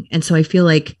settling. And so I feel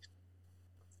like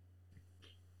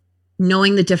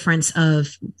knowing the difference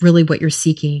of really what you're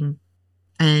seeking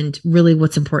and really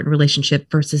what's important in a relationship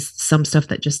versus some stuff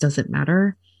that just doesn't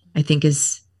matter, I think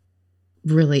it's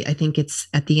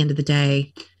at the end of the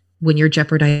day, when you're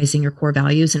jeopardizing your core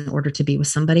values in order to be with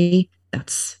somebody,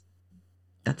 that's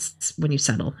when you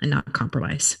settle and not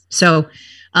compromise. So,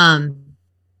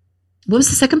 what was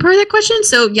the second part of that question?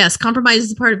 So yes, compromise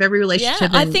is a part of every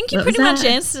relationship. Yeah, I think you pretty much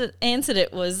answered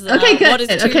it. Was okay, good. What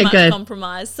is too much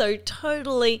compromise? So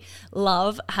totally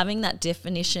love having that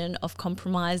definition of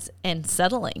compromise and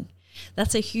settling.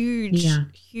 That's a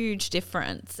huge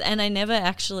difference. And I never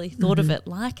actually thought of it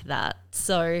like that.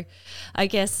 So I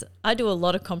guess I do a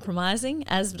lot of compromising,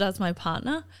 as does my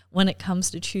partner, when it comes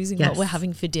to choosing what we're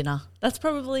having for dinner. That's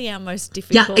probably our most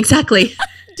difficult. Yeah, exactly.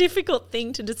 difficult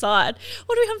thing to decide.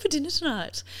 What do we have for dinner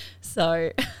tonight?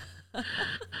 So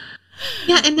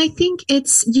yeah, and I think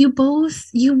it's you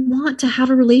want to have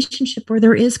a relationship where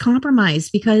there is compromise,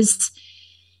 because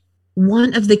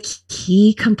one of the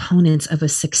key components of a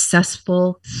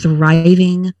successful,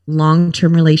 thriving,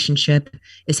 long-term relationship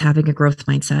is having a growth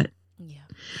mindset. Yeah.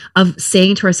 Of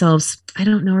saying to ourselves, I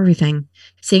don't know everything.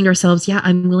 Saying to ourselves, yeah,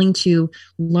 I'm willing to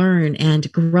learn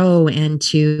and grow and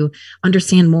to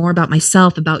understand more about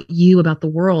myself, about you, about the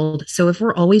world. So if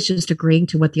we're always just agreeing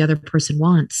to what the other person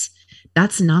wants,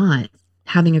 that's not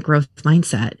having a growth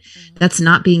mindset. That's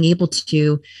not being able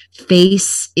to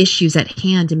face issues at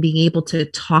hand and being able to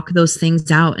talk those things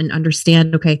out and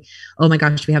understand, okay, oh my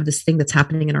gosh, we have this thing that's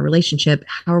happening in our relationship.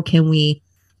 How can we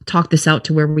talk this out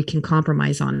to where we can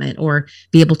compromise on it or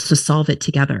be able to solve it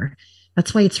together?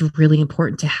 That's why it's really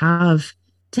important to have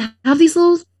these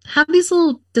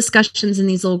little discussions and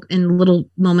these little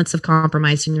moments of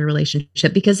compromise in your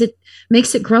relationship, because it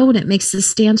makes it grow and it makes it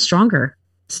stand stronger.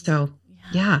 So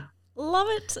yeah. Love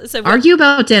it. So argue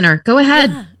about dinner. Go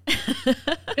ahead. Yeah.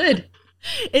 Good.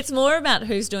 It's more about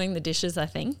who's doing the dishes, I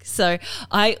think. So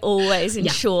I always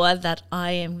ensure that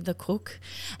I am the cook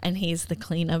and he's the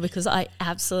cleaner, because I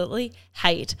absolutely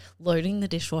hate loading the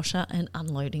dishwasher and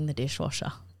unloading the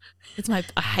dishwasher.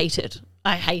 I hate it.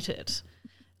 I hate it.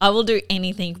 I will do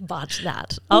anything but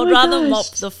that. I Oh would my rather gosh. mop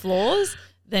the floors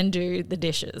than do the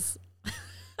dishes.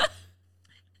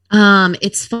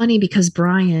 It's funny because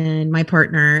Brian, my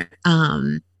partner,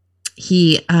 I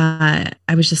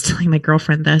was just telling my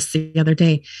girlfriend this the other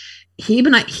day. He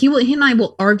and I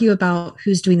will argue about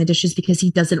who's doing the dishes because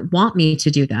he doesn't want me to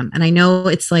do them. And I know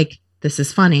it's like, this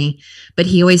is funny, but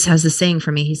he always has the saying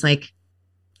for me. He's like,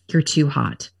 you're too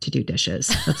hot to do dishes.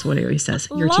 That's what he always says.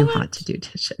 You're too hot to do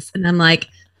dishes. And I'm like,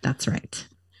 that's right.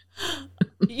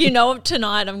 You know,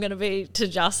 tonight I'm going to be to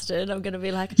Justin. I'm going to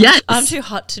be like, yes, I'm too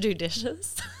hot to do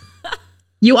dishes.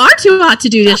 You are too hot to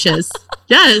do dishes.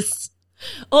 Yes.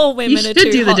 All women are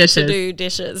too hot to do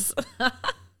dishes.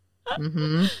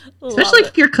 Mm-hmm. Especially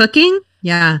if you're cooking.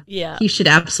 Yeah. Yeah. He should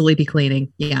absolutely be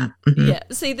cleaning. Yeah. Mm-hmm. Yeah.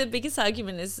 See, the biggest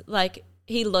argument is like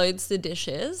he loads the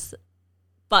dishes,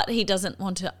 but he doesn't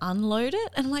want to unload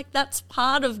it. And like, that's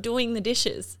part of doing the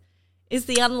dishes is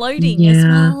the unloading as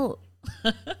well.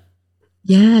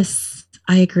 Yes.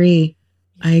 I agree.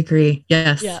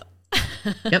 Yes. Yeah.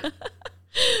 Yep.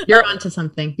 You're onto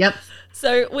something. Yep.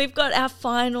 So we've got our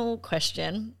final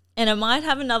question, and I might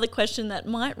have another question that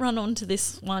might run on to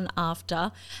this one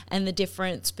after, and the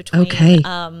difference between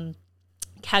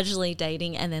casually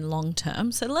dating and then long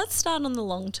term. So let's start on the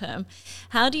long term.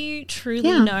 How do you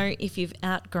truly know if you've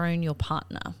outgrown your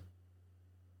partner?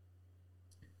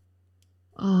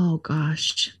 Oh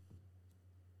gosh.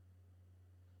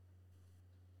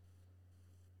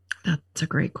 That's a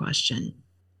great question.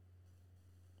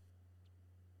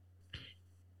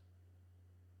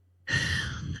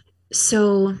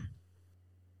 So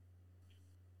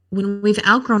when we've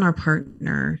outgrown our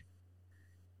partner,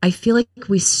 I feel like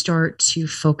we start to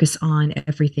focus on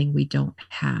everything we don't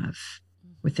have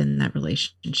within that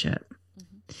relationship.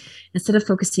 Mm-hmm. Instead of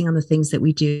focusing on the things that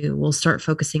we do, we'll start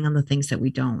focusing on the things that we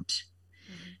don't.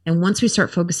 Mm-hmm. And once we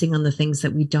start focusing on the things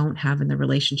that we don't have in the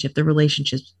relationship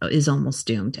is almost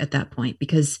doomed at that point,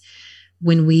 because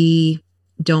when we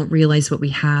don't realize what we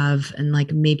have and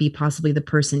like maybe possibly the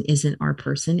person isn't our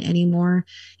person anymore,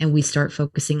 and we start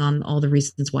focusing on all the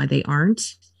reasons why they aren't,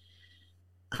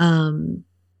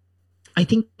 I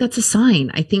think that's a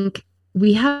sign. I think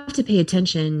we have to pay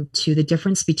attention to the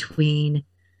difference between,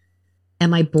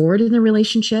 am I bored in the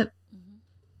relationship? Mm-hmm.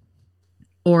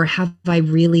 Or have I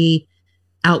really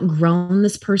outgrown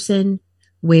this person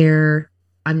where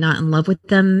I'm not in love with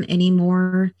them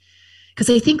anymore? Because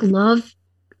I think love,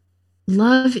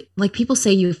 like people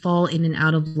say, you fall in and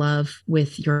out of love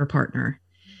with your partner.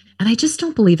 And I just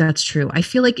don't believe that's true. I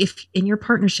feel like if in your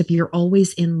partnership, you're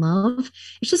always in love,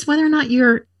 it's just whether or not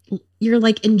you're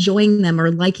like enjoying them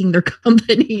or liking their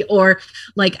company, or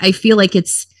like, I feel like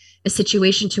it's a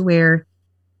situation to where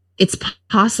it's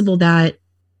possible that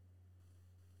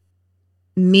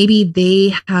maybe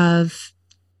they have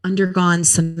undergone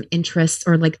some interests,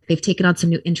 or like they've taken on some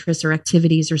new interests or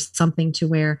activities or something, to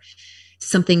where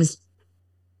something's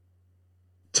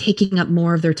taking up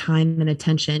more of their time and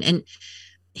attention. And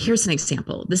here's an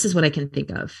example. This is what I can think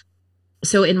of.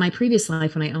 So in my previous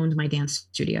life, when I owned my dance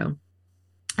studio,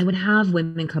 I would have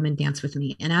women come and dance with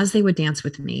me. And as they would dance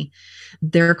with me,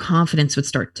 their confidence would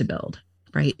start to build,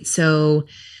 right? So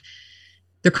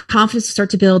their confidence would start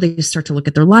to build. They would start to look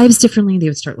at their lives differently. They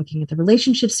would start looking at their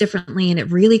relationships differently. And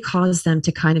it really caused them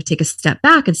to kind of take a step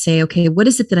back and say, okay, what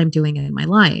is it that I'm doing in my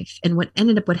life? And what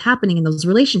ended up happening in those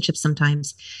relationships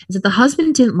sometimes is that the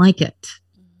husband didn't like it.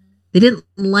 They didn't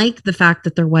like the fact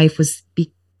that their wife was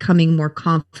becoming more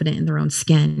confident in their own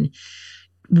skin,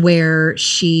 where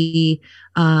she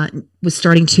was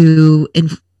starting to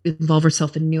involve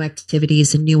herself in new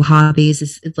activities and new hobbies.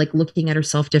 It's like looking at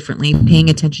herself differently, paying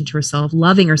attention to herself,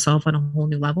 loving herself on a whole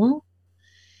new level.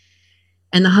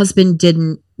 And the husband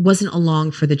wasn't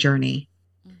along for the journey.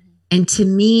 Mm-hmm. And to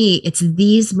me, it's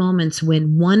these moments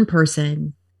when one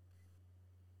person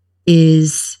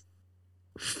is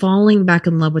falling back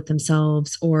in love with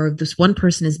themselves, or this one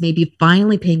person is maybe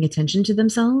finally paying attention to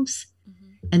themselves,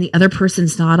 mm-hmm. and the other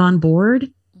person's not on board,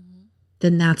 mm-hmm.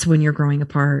 then that's when you're growing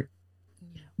apart.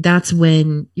 Yeah. That's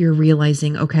when you're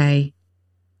realizing, okay,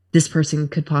 this person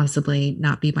could possibly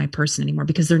not be my person anymore,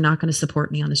 because they're not going to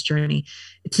support me on this journey.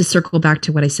 To circle back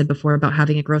to what I said before about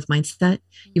having a growth mindset,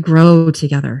 you grow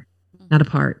together, not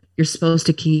apart. You're supposed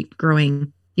to keep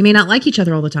growing. You may not like each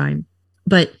other all the time,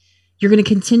 but you're going to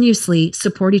continuously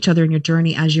support each other in your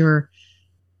journey as you're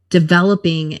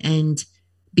developing and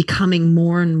becoming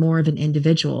more and more of an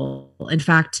individual. In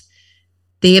fact,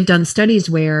 they have done studies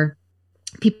where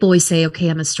people always say, okay,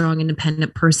 I'm a strong,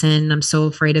 independent person. I'm so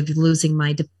afraid of losing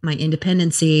my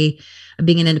independency, of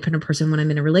being an independent person when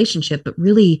I'm in a relationship. But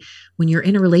really, when you're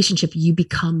in a relationship, you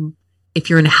become if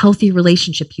you're in a healthy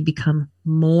relationship, you become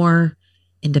more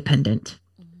independent.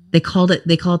 They call it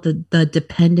the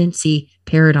dependency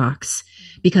paradox,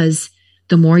 because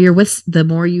the more you're with, the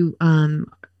more you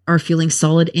are feeling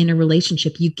solid in a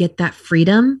relationship, you get that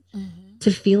freedom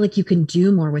to feel like you can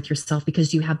do more with yourself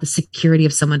because you have the security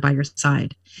of someone by your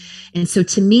side. And so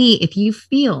to me, if you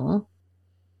feel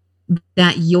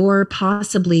that you're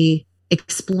possibly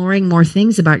exploring more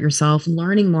things about yourself,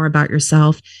 learning more about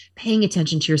yourself, paying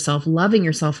attention to yourself, loving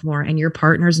yourself more, and your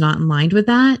partner's not in line with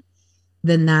that,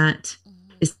 then that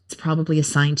is probably a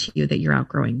sign to you that you're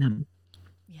outgrowing them.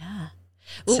 Yeah.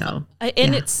 Well, and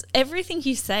yeah. It's everything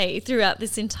you say throughout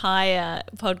this entire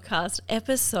podcast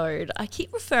episode. I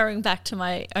keep referring back to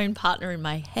my own partner in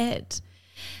my head.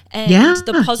 And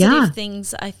the positive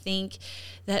things I think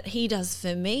that he does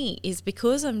for me is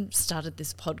because I've started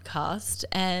this podcast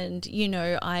and, you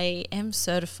know, I am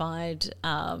certified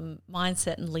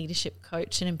mindset and leadership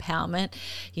coach and empowerment.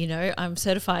 You know, I'm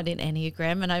certified in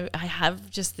Enneagram, and I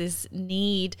have just this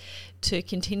need to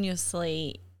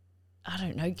continuously, I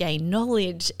don't know, gain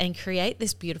knowledge and create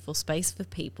this beautiful space for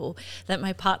people, that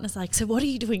my partner's like, so what are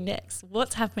you doing next?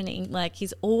 What's happening? Like,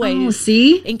 he's always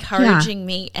encouraging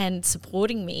me and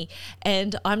supporting me.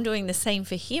 And I'm doing the same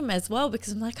for him as well,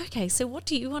 because I'm like, okay, so what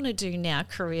do you want to do now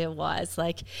career-wise?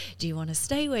 Like, do you want to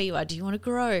stay where you are? Do you want to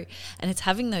grow? And it's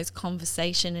having those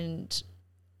conversations and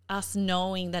us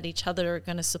knowing that each other are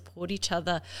going to support each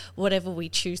other, whatever we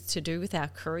choose to do with our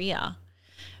career.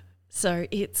 So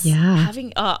it's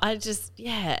having,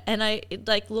 and I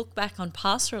like look back on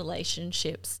past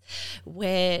relationships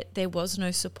where there was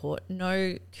no support,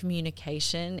 no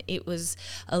communication. It was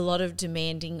a lot of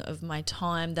demanding of my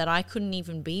time that I couldn't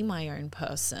even be my own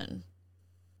person.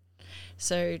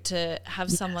 So to have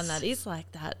someone that is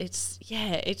like that,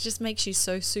 it just makes you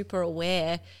so super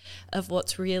aware of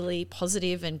what's really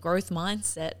positive and growth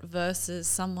mindset versus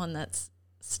someone that's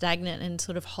stagnant and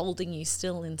sort of holding you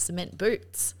still in cement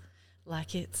boots.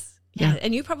 Like it's,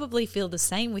 and you probably feel the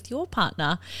same with your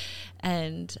partner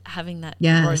and having that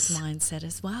growth mindset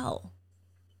as well.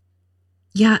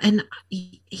 Yeah. And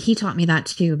he taught me that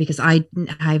too, because I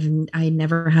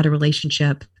never had a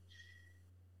relationship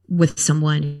with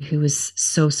someone who was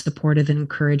so supportive and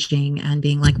encouraging and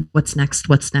being like, what's next?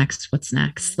 What's next? What's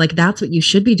next? Like, that's what you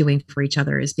should be doing for each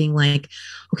other, is being like,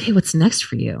 okay, what's next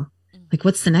for you? Like,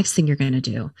 what's the next thing you're going to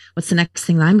do? What's the next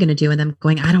thing that I'm going to do? And them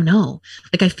going, I don't know.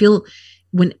 Like, I feel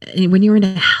when you're in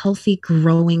a healthy,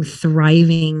 growing,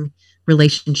 thriving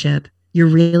relationship, you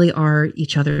really are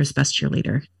each other's best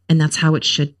cheerleader. And that's how it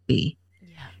should be.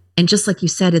 Yeah. And just like you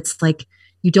said, it's like,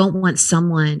 you don't want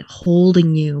someone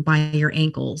holding you by your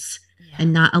ankles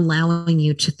and not allowing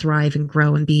you to thrive and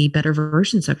grow and be better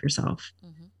versions of yourself.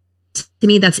 To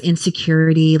me, that's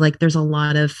insecurity. Like, there's a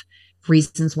lot of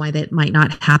reasons why that might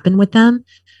not happen with them,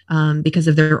 because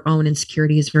of their own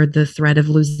insecurities or the threat of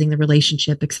losing the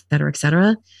relationship, et cetera, et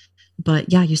cetera.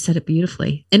 But yeah, you said it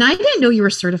beautifully. And I didn't know you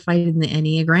were certified in the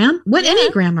Enneagram. What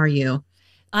Enneagram are you?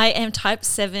 I am type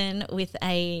 7 with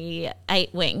a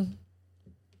 8 wing.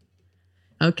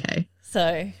 Okay.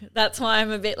 So that's why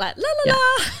I'm a bit like, la, la,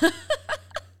 la.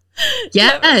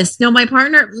 Yes. No, my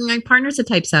partner's a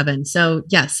type 7. So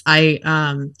yes,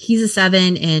 he's a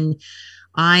 7 and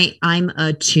I'm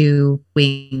a 2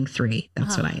 wing 3.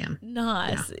 That's what I am.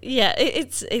 Nice. Yeah.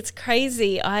 It's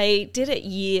crazy. I did it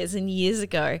years and years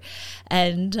ago,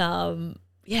 and I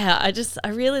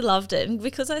really loved it. And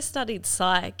because I studied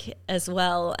psych as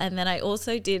well, and then I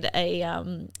also did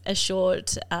a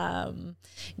short the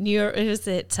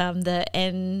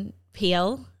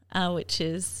NPL, which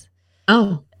is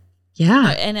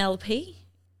NLP,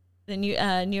 the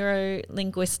neuro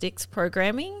linguistics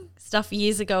programming stuff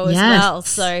years ago as well.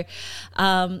 So,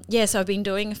 so I've been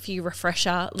doing a few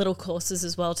refresher little courses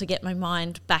as well to get my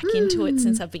mind back into it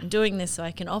since I've been doing this, so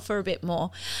I can offer a bit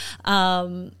more.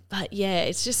 But yeah,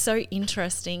 it's just so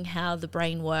interesting how the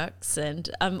brain works, and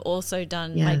I'm also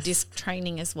done my disc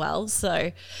training as well.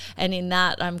 So, and in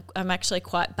that, I'm actually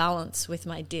quite balanced with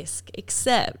my disc.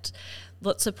 Except,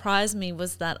 what surprised me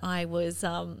was that I was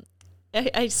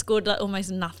I scored like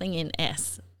almost nothing in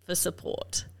S for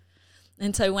support.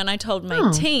 And so when I told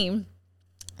my team,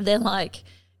 they're like,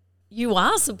 you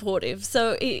are supportive.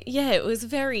 So it was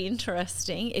very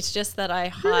interesting. It's just that I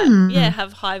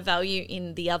have high value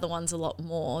in the other ones a lot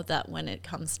more, that when it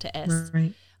comes to S.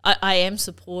 Right. I am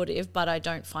supportive, but I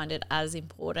don't find it as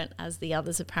important as the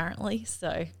others apparently.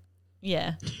 So,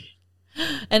 yeah.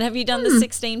 And have you done the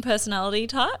 16 personality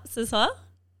types as well?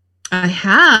 I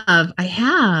have.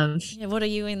 Yeah, what are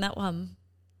you in that one?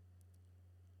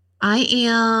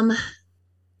 I'm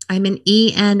an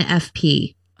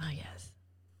ENFP. Oh, yes.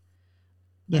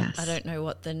 Yes. I don't know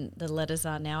what the letters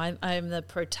are now. I'm the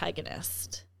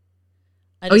protagonist.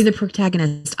 You're the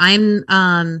protagonist. I'm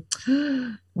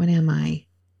what am I?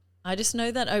 I just know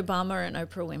that Obama and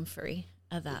Oprah Winfrey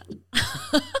are that.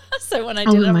 So when I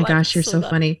did, oh my gosh, you're so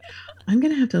funny. I'm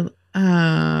gonna have to.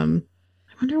 I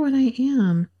wonder what I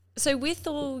am. So with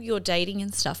all your dating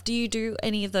and stuff, do you do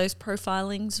any of those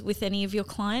profilings with any of your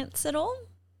clients at all?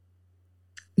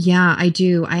 Yeah, I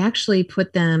do. I actually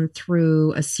put them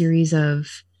through a series of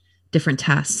different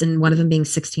tests, and one of them being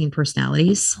 16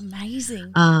 personalities.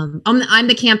 Amazing. I'm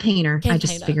the campaigner. I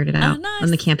just figured it out. Nice.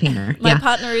 I'm the campaigner. My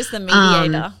partner is the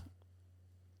mediator.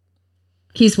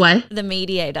 He's what? The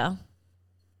mediator.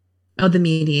 Oh, the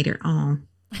mediator. Oh,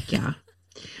 yeah.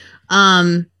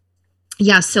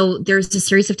 Yeah, so there's a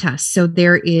series of tests. So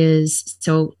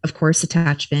of course,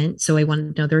 attachment. So I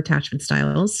want to know their attachment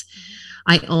styles.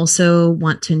 I also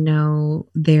want to know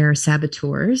their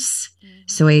saboteurs.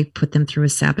 So I put them through a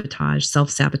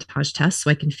self-sabotage test so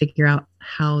I can figure out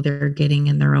how they're getting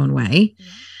in their own way.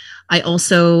 I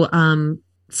also,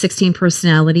 16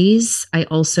 personalities. I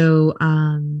also,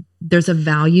 there's a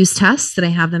values test that I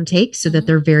have them take so that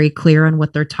they're very clear on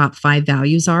what their top 5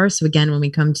 values are. So again, when we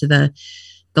come to the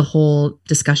whole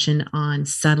discussion on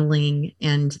settling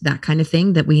and that kind of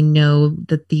thing, that we know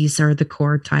that these are the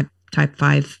core top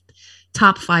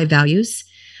 5 values.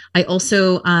 I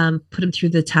also put them through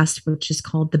the test, which is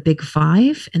called the Big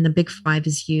Five. And the Big Five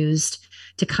is used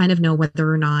to kind of know whether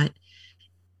or not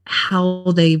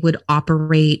how they would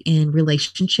operate in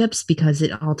relationships, because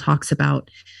it all talks about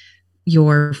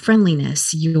your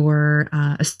friendliness, your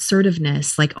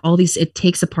assertiveness, like all these, it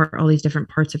takes apart all these different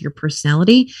parts of your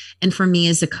personality. And for me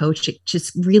as a coach, it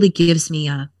just really gives me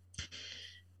a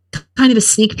kind of a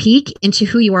sneak peek into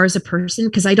who you are as a person,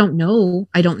 because I don't know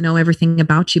everything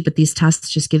about you, but these tests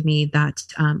just give me that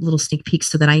little sneak peek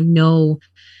so that I know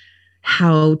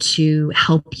how to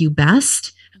help you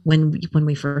best when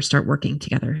we first start working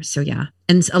together. So yeah.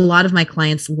 And a lot of my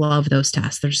clients love those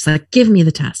tests. They're just like, give me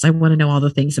the test. I want to know all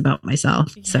the things about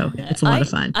myself. Yeah. So it's a lot of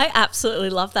fun. I absolutely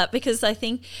love that, because I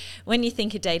think when you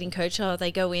think a dating coach,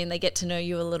 they go in, they get to know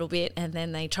you a little bit, and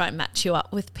then they try and match you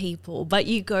up with people. But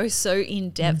you go so in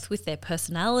depth with their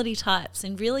personality types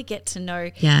and really get to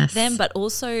know them, but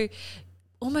also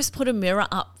almost put a mirror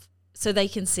up so they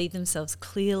can see themselves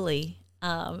clearly.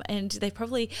 And they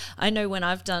probably, I know when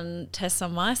I've done tests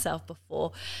on myself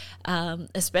before,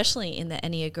 especially in the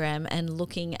Enneagram, and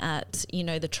looking at,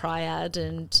 the triad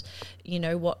and,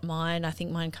 what I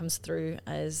think mine comes through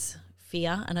as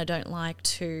fear, and I don't like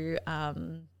to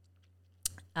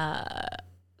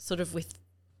sort of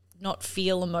not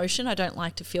feel emotion. I don't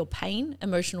like to feel pain,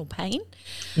 emotional pain.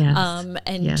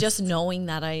 Yes. Just knowing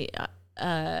that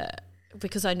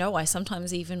because I know I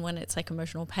sometimes, even when it's like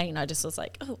emotional pain, I just was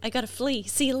like, oh, I got to flee.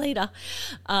 See you later.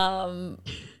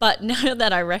 But now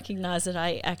that I recognize it,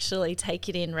 I actually take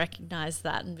it in, recognize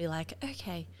that, and be like,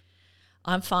 okay,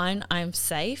 I'm fine. I'm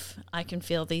safe. I can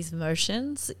feel these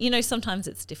emotions. Sometimes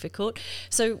it's difficult.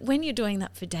 So when you're doing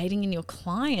that for dating and your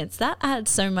clients, that adds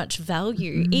so much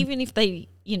value, even if they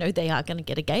they are going to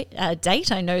get a date.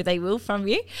 I know they will from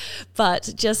you.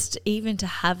 But just even to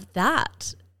have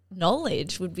that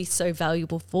knowledge would be so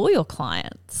valuable for your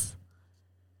clients.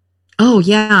 Oh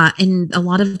yeah. And a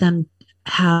lot of them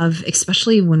have,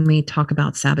 especially when we talk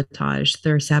about sabotage,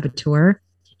 their saboteur,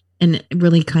 and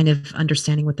really kind of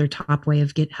understanding what their top way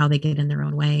of how they get in their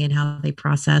own way and how they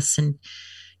process, and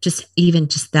just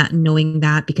that, knowing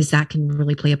that, because that can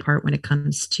really play a part when it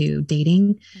comes to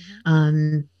dating.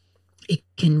 It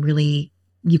can really,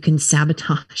 you can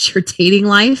sabotage your dating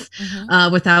life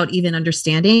without even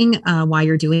understanding why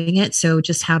you're doing it. So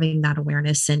just having that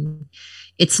awareness, and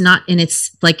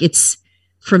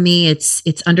for me,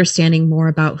 it's understanding more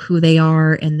about who they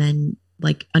are, and then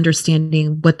like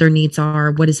understanding what their needs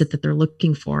are, what is it that they're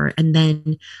looking for. And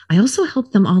then I also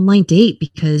help them online date,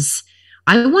 because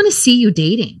I want to see you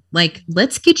dating. Like,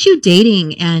 let's get you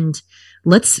dating, and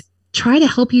let's try to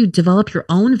help you develop your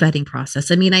own vetting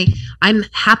process. I mean, I'm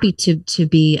happy to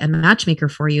be a matchmaker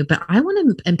for you, but I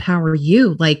want to empower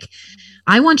you. Like,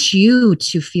 I want you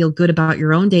to feel good about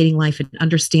your own dating life and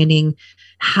understanding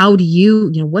how do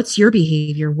you what's your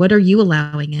behavior? What are you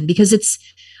allowing in? Because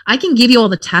I can give you all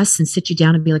the tests and sit you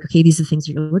down and be like, okay, these are the things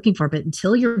you're looking for. But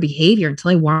until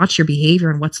I watch your behavior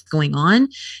and what's going on,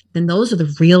 then those are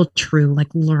the real true, like,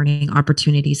 learning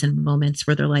opportunities and moments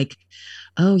where they're like,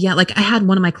 oh yeah. Like, I had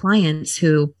one of my clients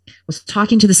who was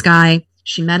talking to this guy.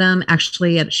 She met him at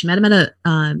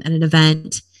an event,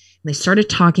 and they started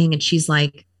talking, and she's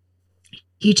like,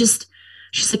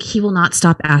 she's like, he will not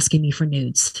stop asking me for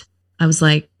nudes. I was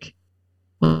like,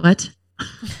 what?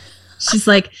 She's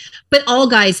like, but all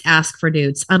guys ask for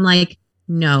nudes. I'm like,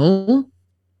 no,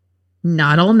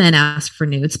 not all men ask for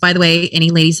nudes. By the way, any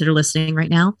ladies that are listening right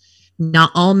now,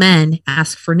 not all men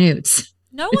ask for nudes.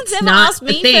 No one's ever asked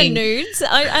me for nudes.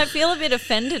 I feel a bit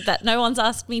offended that no one's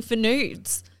asked me for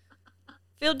nudes.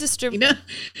 I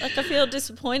feel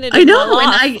disappointed. I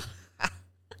know,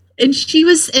 and she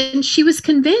was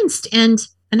convinced, and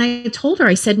I told her,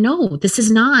 I said, no, this is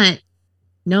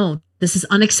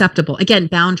unacceptable. Again,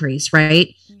 boundaries,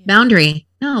 right? Yeah. Boundary.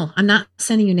 No, I'm not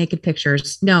sending you naked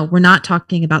pictures. No, we're not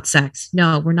talking about sex.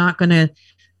 No, we're not going to,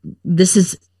 this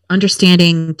is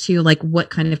understanding to like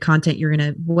what kind of content you're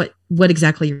going to, what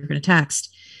exactly you're going to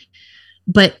text.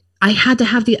 But I had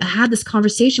this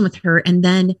conversation with her, and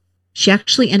then she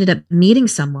actually ended up meeting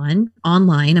someone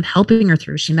online. I'm helping her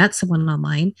through. She met someone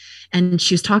online, and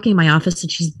she was talking in my office,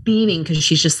 and she's beaming because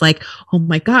she's just like, oh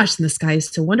my gosh, and this guy is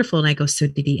so wonderful. And I go, so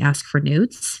did he ask for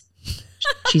nudes?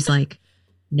 She's like,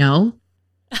 no.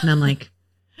 And I'm like,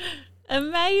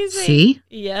 amazing. See?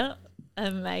 Yeah.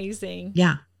 Amazing.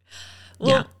 Yeah.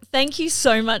 Well, thank you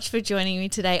so much for joining me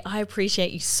today. I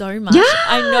appreciate you so much. Yeah,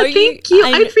 I know thank you.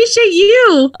 I appreciate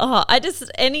you. Oh,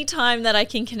 any time that I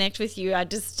can connect with you, it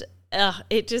just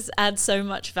adds so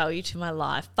much value to my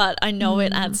life. But I know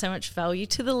it adds so much value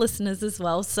to the listeners as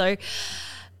well. So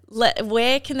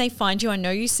where can they find you? I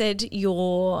know you said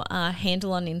your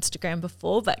handle on Instagram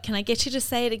before, but can I get you to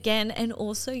say it again, and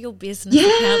also your business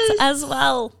accounts as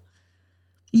well?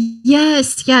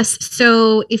 Yes.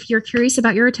 So if you're curious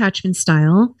about your attachment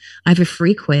style, I have a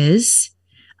free quiz.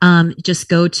 Just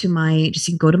go to my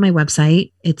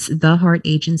website. It's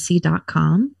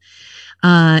theheartagency.com.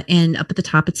 And up at the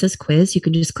top, it says quiz. You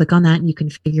can just click on that and you can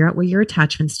figure out what your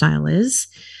attachment style is.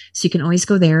 So you can always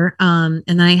go there. And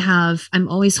then I'm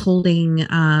always holding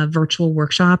virtual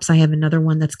workshops. I have another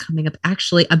one that's coming up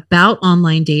actually about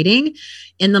online dating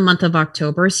in the month of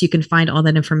October. So you can find all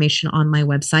that information on my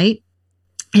website.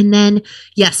 And then,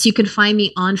 yes, you can find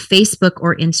me on Facebook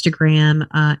or Instagram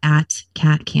at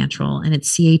Kat Cantrill, and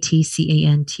it's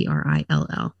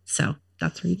CATCANTRILL. So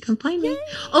that's where you can find me. Yay.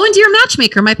 Oh, and Dear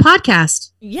Matchmaker, my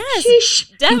podcast. Yes, sheesh.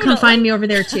 Definitely. You can find me over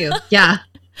there too. Yeah.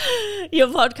 Your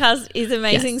podcast is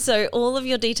amazing. Yes. So all of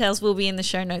your details will be in the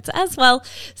show notes as well.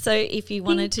 So if you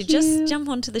wanted to just jump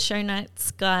onto the show notes,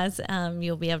 guys,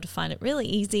 you'll be able to find it really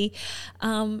easy.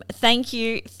 Thank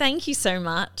you so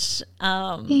much.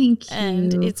 Thank you.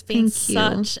 And it's been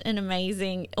such an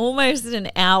amazing, almost an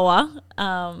hour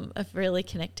of really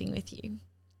connecting with you.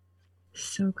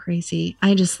 So crazy.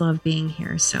 I just love being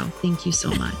here. So thank you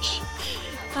so much.